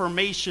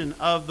confirmation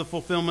of the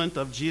fulfillment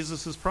of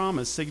Jesus'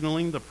 promise,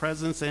 signaling the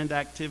presence and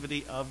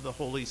activity of the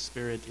Holy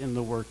Spirit in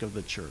the work of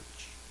the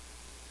church.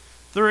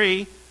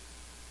 3,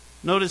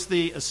 notice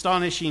the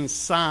astonishing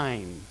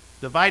sign,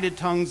 divided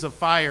tongues of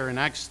fire in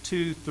Acts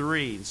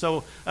 2:3.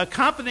 So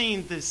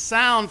accompanying the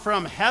sound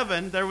from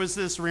heaven, there was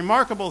this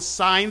remarkable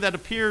sign that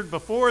appeared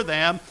before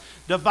them,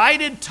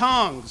 divided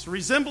tongues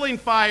resembling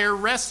fire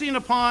resting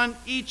upon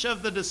each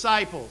of the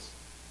disciples.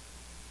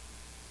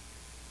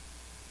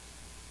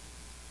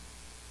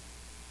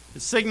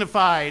 It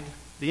signified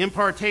the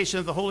impartation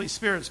of the Holy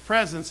Spirit's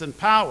presence and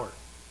power,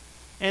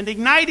 and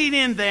igniting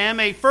in them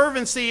a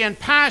fervency and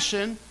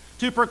passion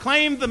to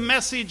proclaim the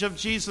message of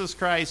Jesus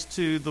Christ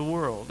to the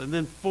world. And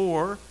then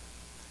 4,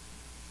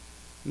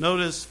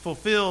 notice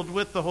fulfilled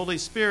with the Holy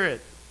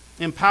Spirit,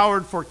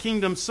 empowered for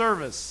kingdom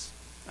service.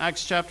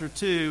 Acts chapter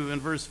 2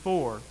 and verse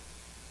 4.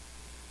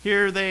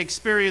 Here they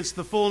experienced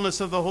the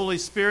fullness of the Holy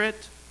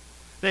Spirit.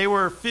 They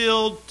were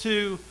filled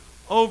to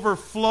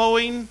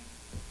overflowing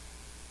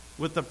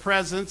with the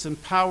presence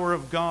and power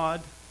of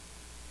God.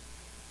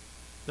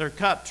 Their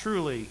cup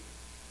truly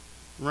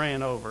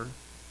ran over.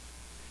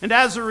 And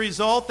as a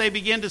result, they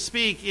began to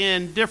speak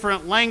in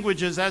different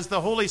languages as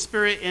the Holy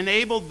Spirit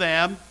enabled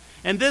them.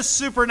 And this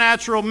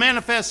supernatural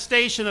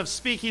manifestation of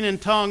speaking in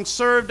tongues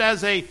served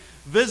as a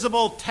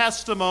visible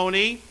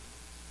testimony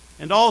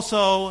and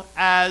also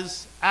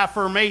as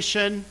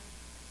affirmation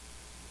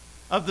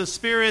of the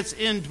Spirit's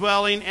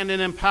indwelling and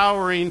an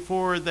empowering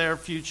for their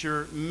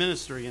future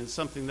ministry, and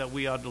something that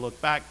we ought to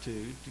look back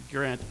to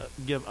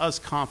give us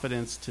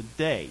confidence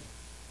today.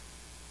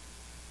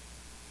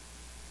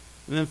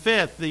 And then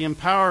fifth, the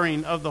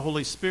empowering of the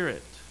Holy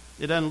Spirit.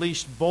 It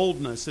unleashed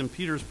boldness in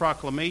Peter's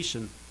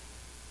proclamation,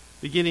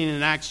 beginning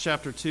in Acts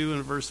chapter 2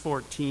 and verse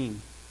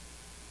 14.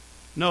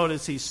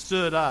 Notice he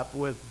stood up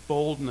with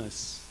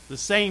boldness. The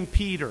same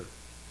Peter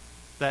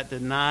that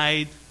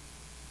denied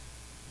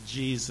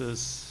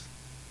Jesus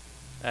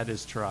at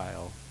his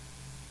trial.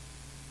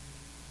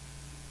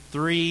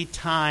 3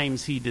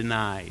 times he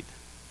denied.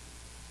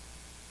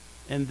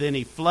 And then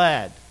he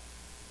fled.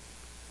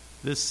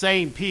 This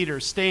same Peter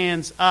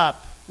stands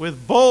up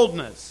with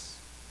boldness.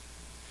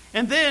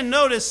 And then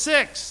notice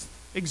 6,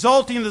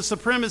 exalting the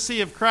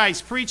supremacy of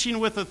Christ, preaching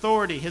with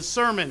authority, his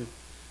sermon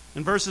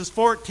in verses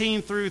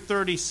 14 through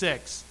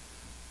 36.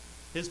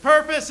 His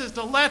purpose is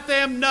to let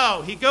them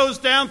know. He goes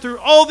down through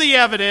all the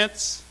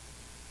evidence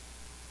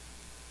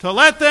to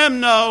let them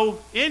know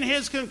in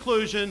his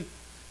conclusion,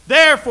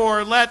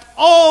 therefore let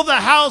all the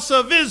house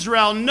of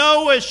Israel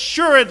know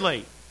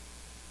assuredly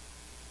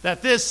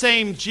that this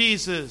same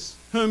Jesus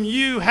whom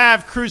you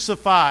have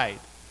crucified,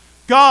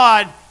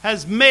 God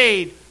has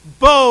made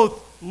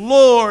both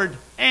Lord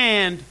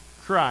and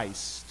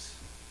Christ.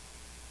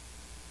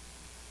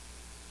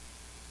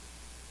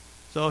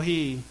 So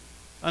he,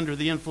 under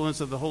the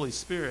influence of the Holy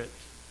Spirit,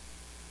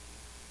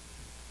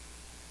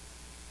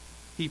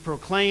 he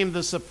proclaimed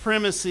the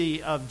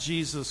supremacy of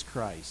Jesus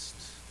Christ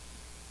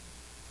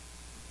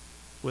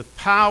with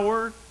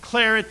power,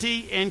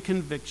 clarity, and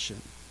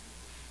conviction.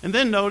 And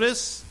then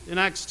notice in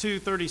Acts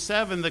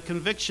 2:37, the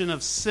conviction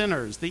of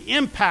sinners. The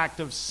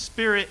impact of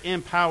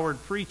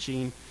Spirit-empowered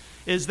preaching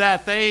is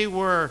that they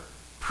were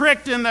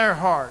pricked in their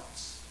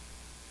hearts.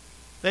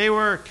 They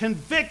were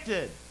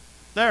convicted.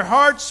 Their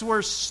hearts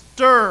were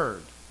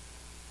stirred,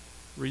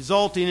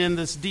 resulting in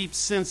this deep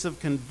sense of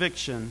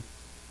conviction.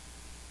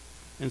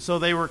 And so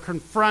they were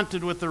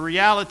confronted with the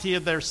reality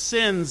of their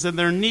sins and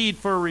their need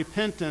for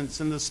repentance.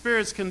 And the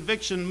Spirit's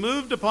conviction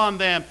moved upon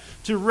them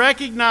to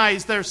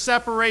recognize their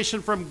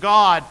separation from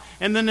God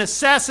and the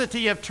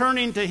necessity of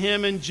turning to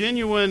Him in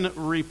genuine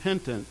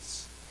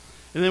repentance.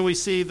 And then we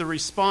see the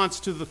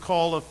response to the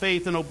call of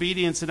faith and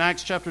obedience in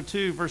Acts chapter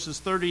 2, verses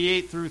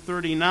 38 through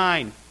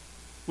 39,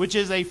 which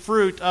is a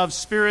fruit of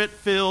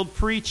Spirit-filled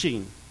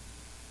preaching.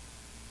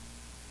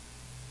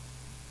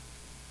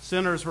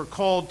 Sinners were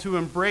called to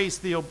embrace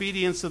the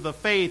obedience of the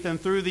faith,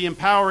 and through the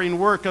empowering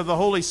work of the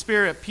Holy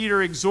Spirit,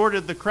 Peter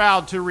exhorted the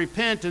crowd to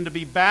repent and to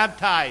be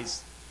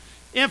baptized,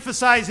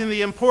 emphasizing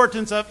the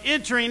importance of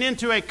entering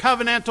into a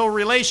covenantal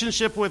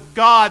relationship with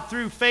God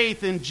through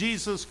faith in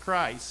Jesus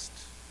Christ.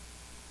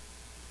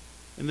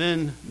 And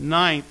then,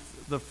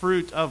 ninth, the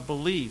fruit of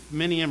belief.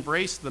 Many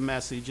embraced the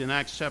message in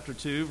Acts chapter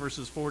 2,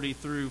 verses 40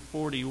 through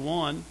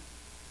 41.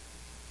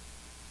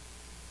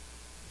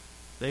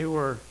 They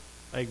were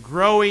a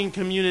growing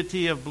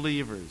community of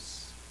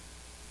believers.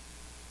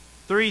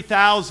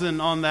 3,000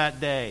 on that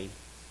day.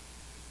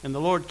 And the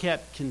Lord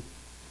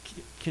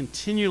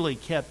continually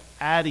kept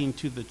adding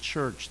to the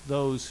church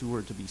those who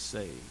were to be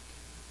saved.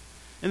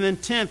 And then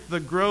 10th, the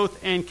growth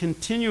and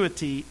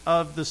continuity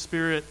of the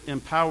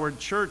Spirit-empowered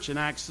church in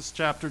Acts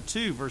chapter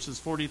 2, verses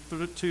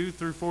 42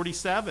 through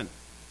 47.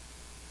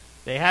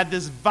 They had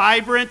this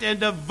vibrant and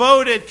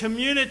devoted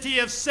community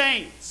of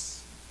saints.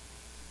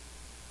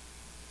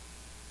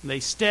 They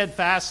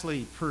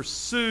steadfastly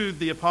pursued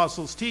the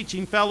apostles'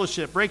 teaching,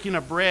 fellowship, breaking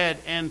of bread,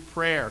 and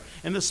prayer.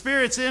 And the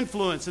Spirit's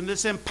influence and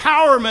this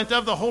empowerment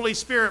of the Holy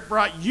Spirit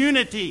brought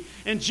unity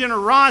and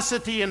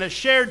generosity and a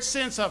shared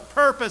sense of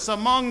purpose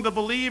among the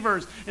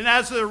believers. And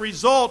as a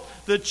result,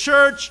 the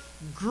church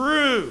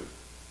grew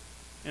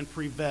and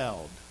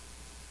prevailed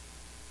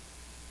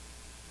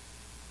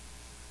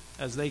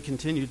as they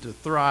continued to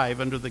thrive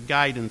under the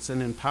guidance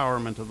and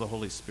empowerment of the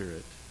Holy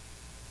Spirit.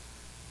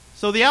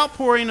 So the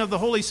outpouring of the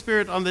Holy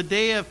Spirit on the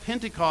day of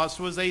Pentecost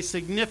was a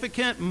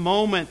significant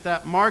moment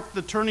that marked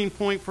the turning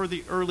point for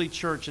the early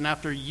church. And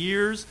after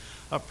years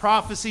of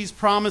prophecies,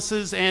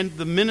 promises, and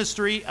the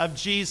ministry of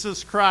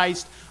Jesus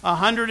Christ,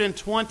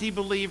 120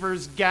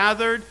 believers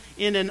gathered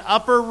in an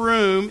upper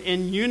room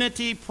in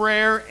unity,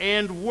 prayer,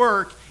 and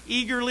work,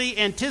 eagerly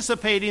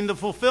anticipating the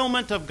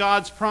fulfillment of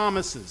God's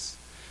promises.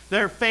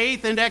 Their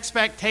faith and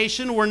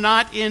expectation were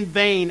not in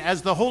vain,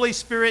 as the Holy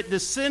Spirit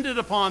descended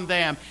upon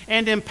them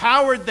and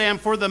empowered them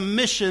for the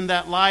mission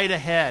that lied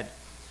ahead.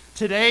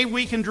 Today,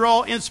 we can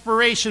draw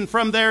inspiration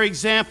from their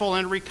example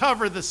and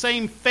recover the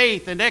same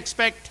faith and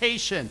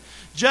expectation.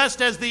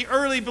 Just as the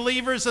early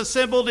believers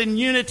assembled in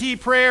unity,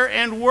 prayer,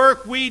 and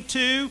work, we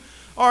too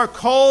are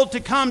called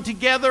to come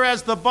together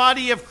as the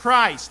body of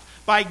Christ,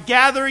 By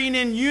gathering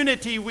in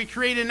unity, we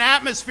create an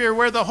atmosphere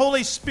where the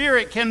Holy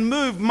Spirit can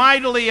move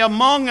mightily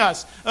among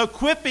us,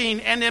 equipping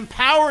and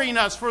empowering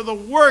us for the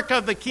work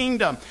of the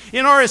kingdom.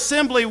 In our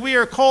assembly, we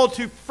are called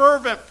to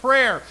fervent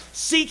prayer,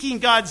 seeking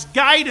God's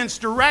guidance,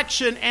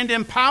 direction, and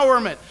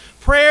empowerment.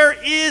 Prayer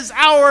is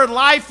our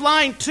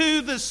lifeline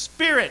to the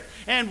Spirit,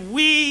 and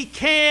we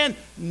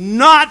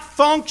cannot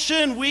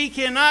function, we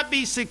cannot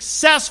be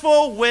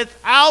successful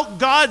without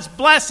God's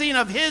blessing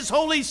of His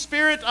Holy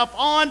Spirit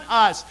upon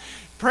us.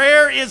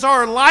 Prayer is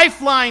our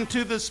lifeline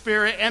to the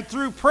Spirit, and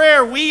through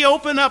prayer we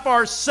open up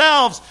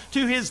ourselves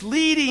to His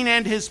leading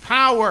and His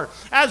power.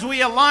 As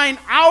we align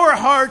our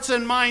hearts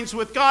and minds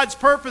with God's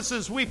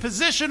purposes, we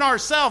position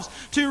ourselves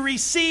to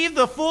receive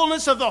the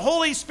fullness of the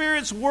Holy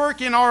Spirit's work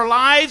in our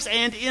lives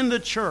and in the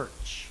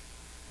church.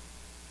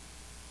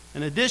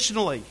 And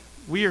additionally,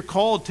 we are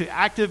called to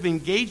active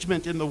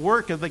engagement in the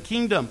work of the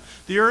kingdom.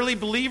 The early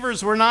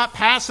believers were not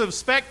passive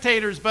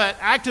spectators, but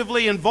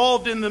actively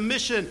involved in the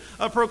mission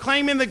of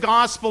proclaiming the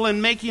gospel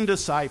and making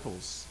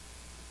disciples.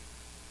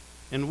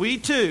 And we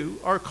too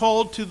are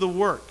called to the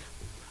work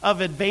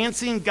of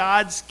advancing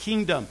God's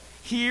kingdom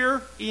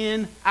here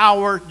in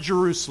our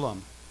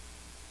Jerusalem,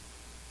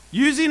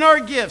 using our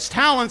gifts,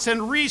 talents,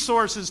 and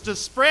resources to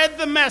spread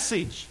the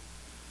message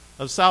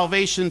of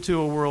salvation to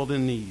a world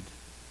in need.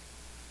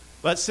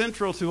 But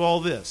central to all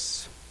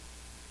this,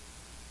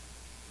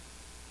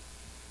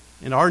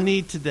 and our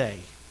need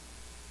today,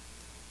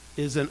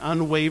 is an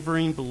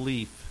unwavering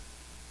belief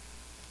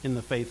in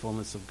the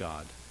faithfulness of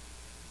God.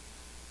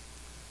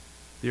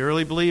 The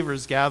early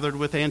believers gathered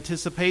with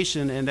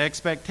anticipation and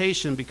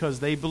expectation because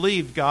they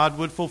believed God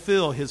would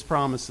fulfill His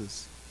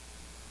promises.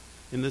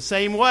 In the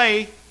same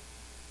way,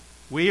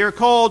 we are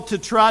called to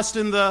trust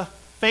in the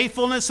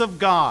faithfulness of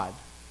God,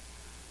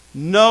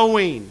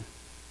 knowing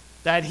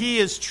that He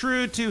is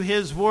true to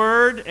His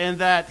word and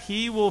that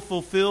He will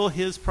fulfill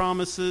His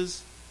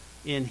promises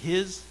in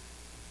His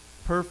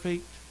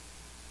perfect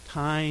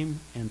time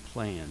and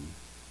plan.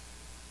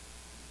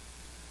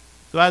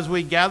 So as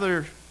we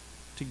gather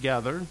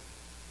together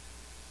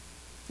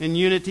in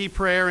unity,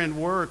 prayer, and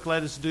work,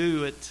 let us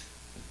do it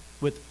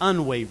with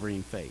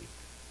unwavering faith.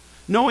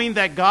 Knowing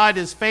that God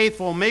is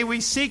faithful, may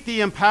we seek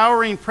the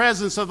empowering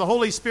presence of the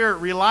Holy Spirit,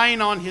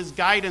 relying on His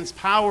guidance,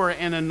 power,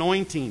 and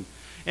anointing.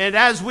 And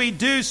as we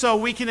do so,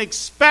 we can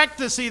expect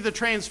to see the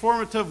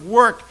transformative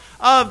work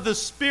of the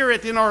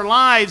Spirit in our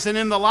lives and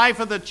in the life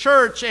of the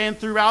church and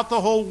throughout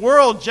the whole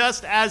world,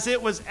 just as it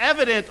was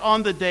evident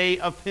on the day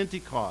of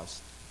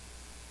Pentecost.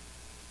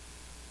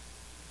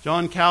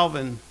 John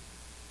Calvin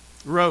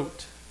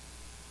wrote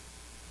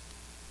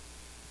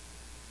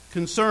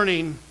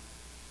concerning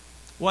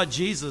what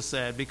Jesus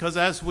said, because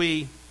as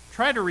we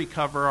try to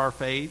recover our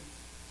faith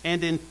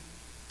and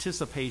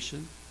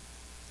anticipation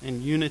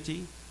and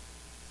unity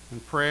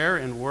and prayer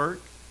and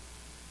work,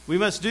 we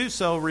must do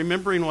so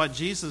remembering what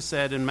Jesus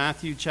said in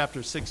Matthew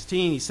chapter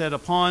 16. He said,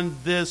 "Upon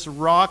this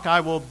rock I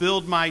will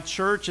build my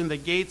church, and the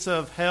gates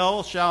of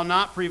hell shall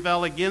not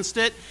prevail against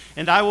it.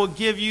 And I will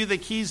give you the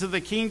keys of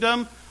the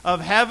kingdom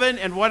of heaven,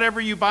 and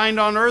whatever you bind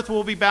on earth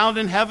will be bound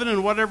in heaven,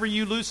 and whatever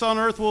you loose on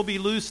earth will be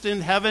loosed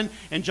in heaven."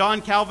 And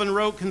John Calvin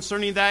wrote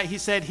concerning that, he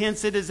said,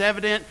 "Hence it is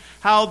evident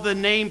how the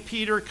name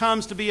Peter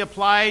comes to be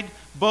applied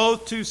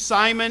both to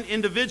Simon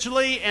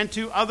individually and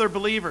to other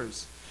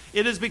believers.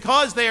 It is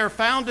because they are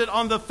founded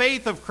on the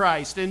faith of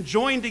Christ and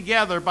joined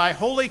together by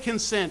holy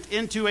consent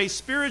into a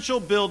spiritual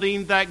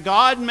building that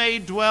God may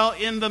dwell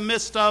in the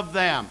midst of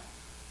them.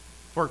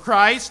 For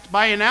Christ,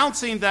 by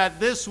announcing that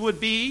this would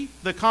be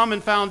the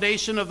common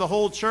foundation of the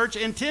whole church,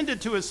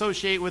 intended to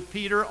associate with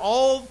Peter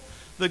all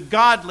the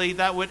godly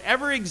that would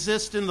ever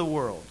exist in the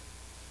world.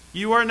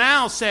 You are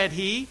now, said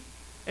he,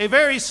 a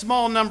very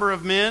small number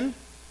of men,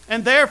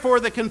 and therefore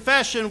the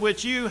confession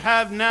which you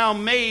have now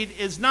made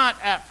is not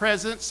at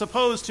present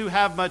supposed to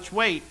have much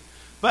weight.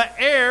 But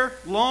ere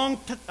long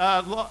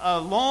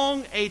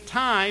a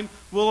time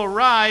will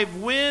arrive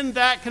when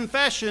that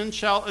confession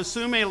shall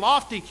assume a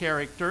lofty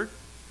character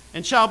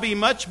and shall be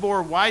much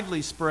more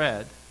widely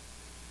spread.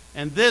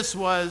 And this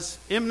was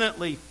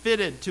eminently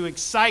fitted to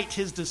excite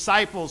his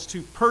disciples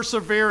to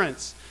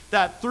perseverance,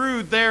 that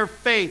through their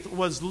faith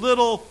was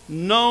little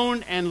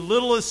known and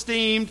little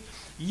esteemed,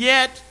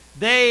 yet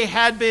they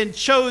had been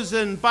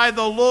chosen by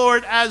the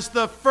Lord as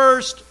the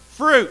first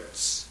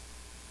fruits."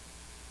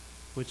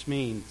 Which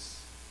means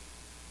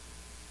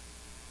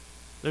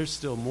there's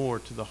still more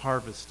to the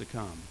harvest to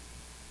come.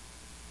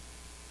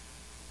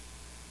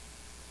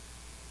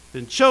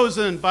 Been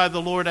chosen by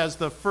the Lord as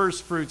the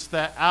first fruits,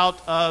 that out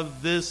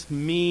of this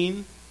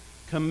mean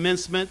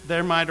commencement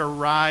there might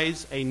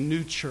arise a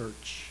new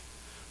church,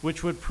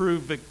 which would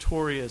prove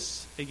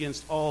victorious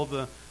against all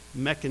the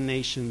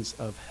machinations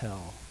of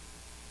hell.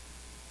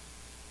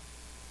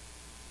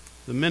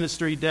 The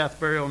ministry, death,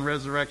 burial, and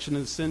resurrection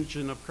and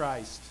ascension of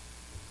Christ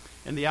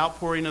and the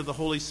outpouring of the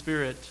Holy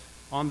Spirit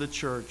on the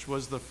church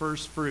was the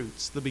first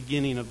fruits, the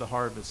beginning of the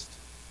harvest.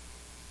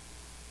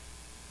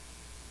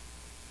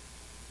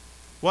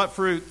 What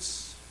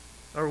fruits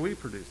are we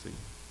producing?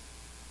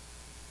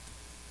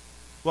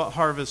 What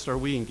harvest are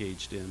we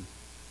engaged in?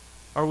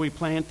 Are we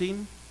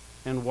planting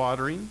and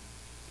watering?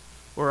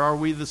 Or are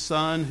we the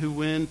son who,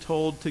 when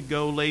told to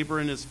go labor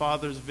in his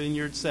father's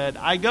vineyard, said,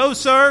 "I go,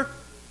 sir,"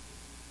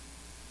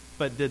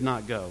 but did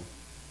not go?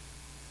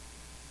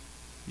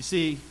 You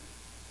see,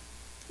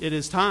 it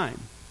is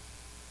time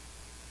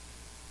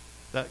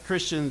that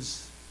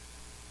Christians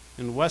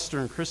in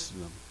Western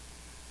Christendom,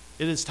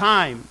 it is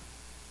time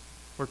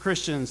for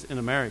Christians in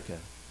America,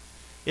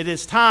 it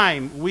is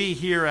time we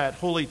here at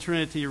Holy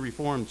Trinity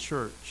Reformed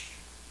Church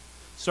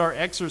start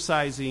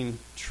exercising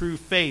true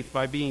faith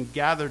by being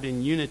gathered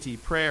in unity,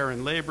 prayer,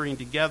 and laboring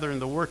together in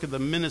the work of the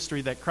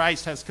ministry that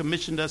Christ has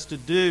commissioned us to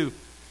do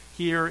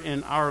here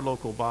in our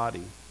local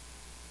body.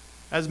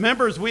 As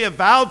members, we have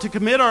vowed to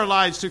commit our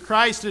lives to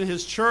Christ and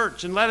his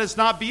church, and let us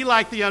not be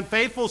like the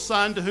unfaithful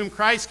son to whom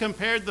Christ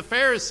compared the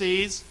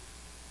Pharisees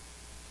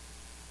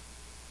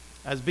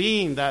as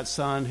being that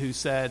son who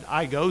said,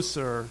 "I go,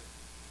 sir,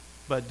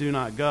 but do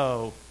not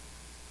go."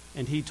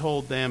 And he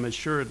told them,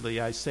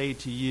 "Assuredly, I say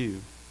to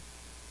you,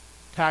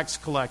 tax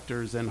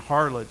collectors and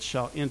harlots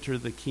shall enter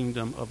the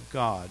kingdom of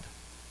God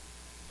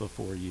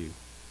before you."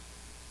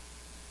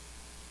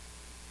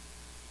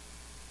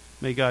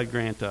 May God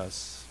grant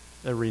us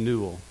a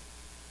renewal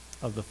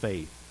of the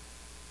faith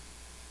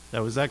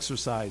that was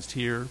exercised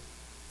here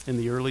in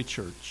the early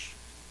church.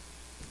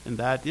 And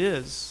that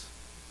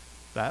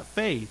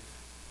faith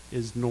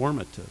is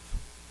normative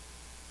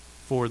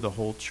for the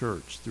whole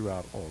church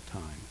throughout all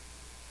time.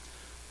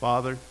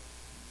 Father,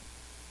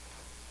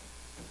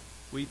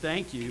 we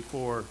thank you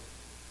for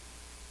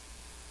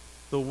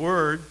the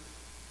word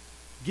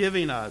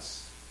giving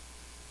us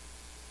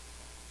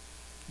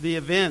the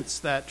events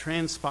that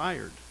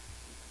transpired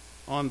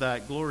on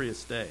that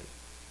glorious day.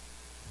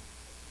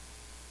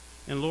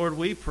 And Lord,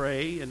 we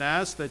pray and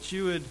ask that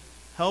you would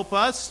help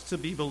us to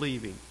be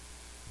believing,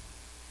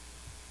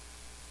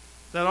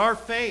 that our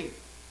faith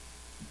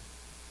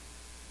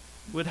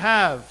would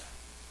have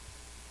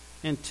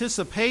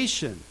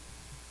anticipation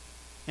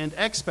and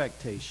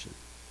expectation.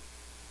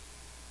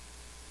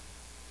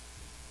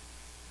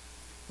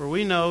 For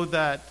we know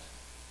that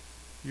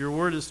your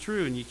word is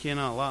true and you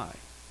cannot lie.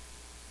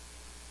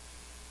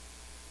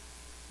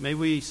 May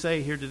we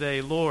say here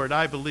today, "Lord,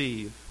 I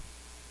believe.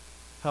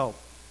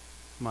 Help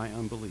my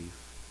unbelief."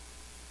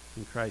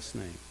 In Christ's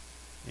name,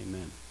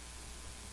 amen.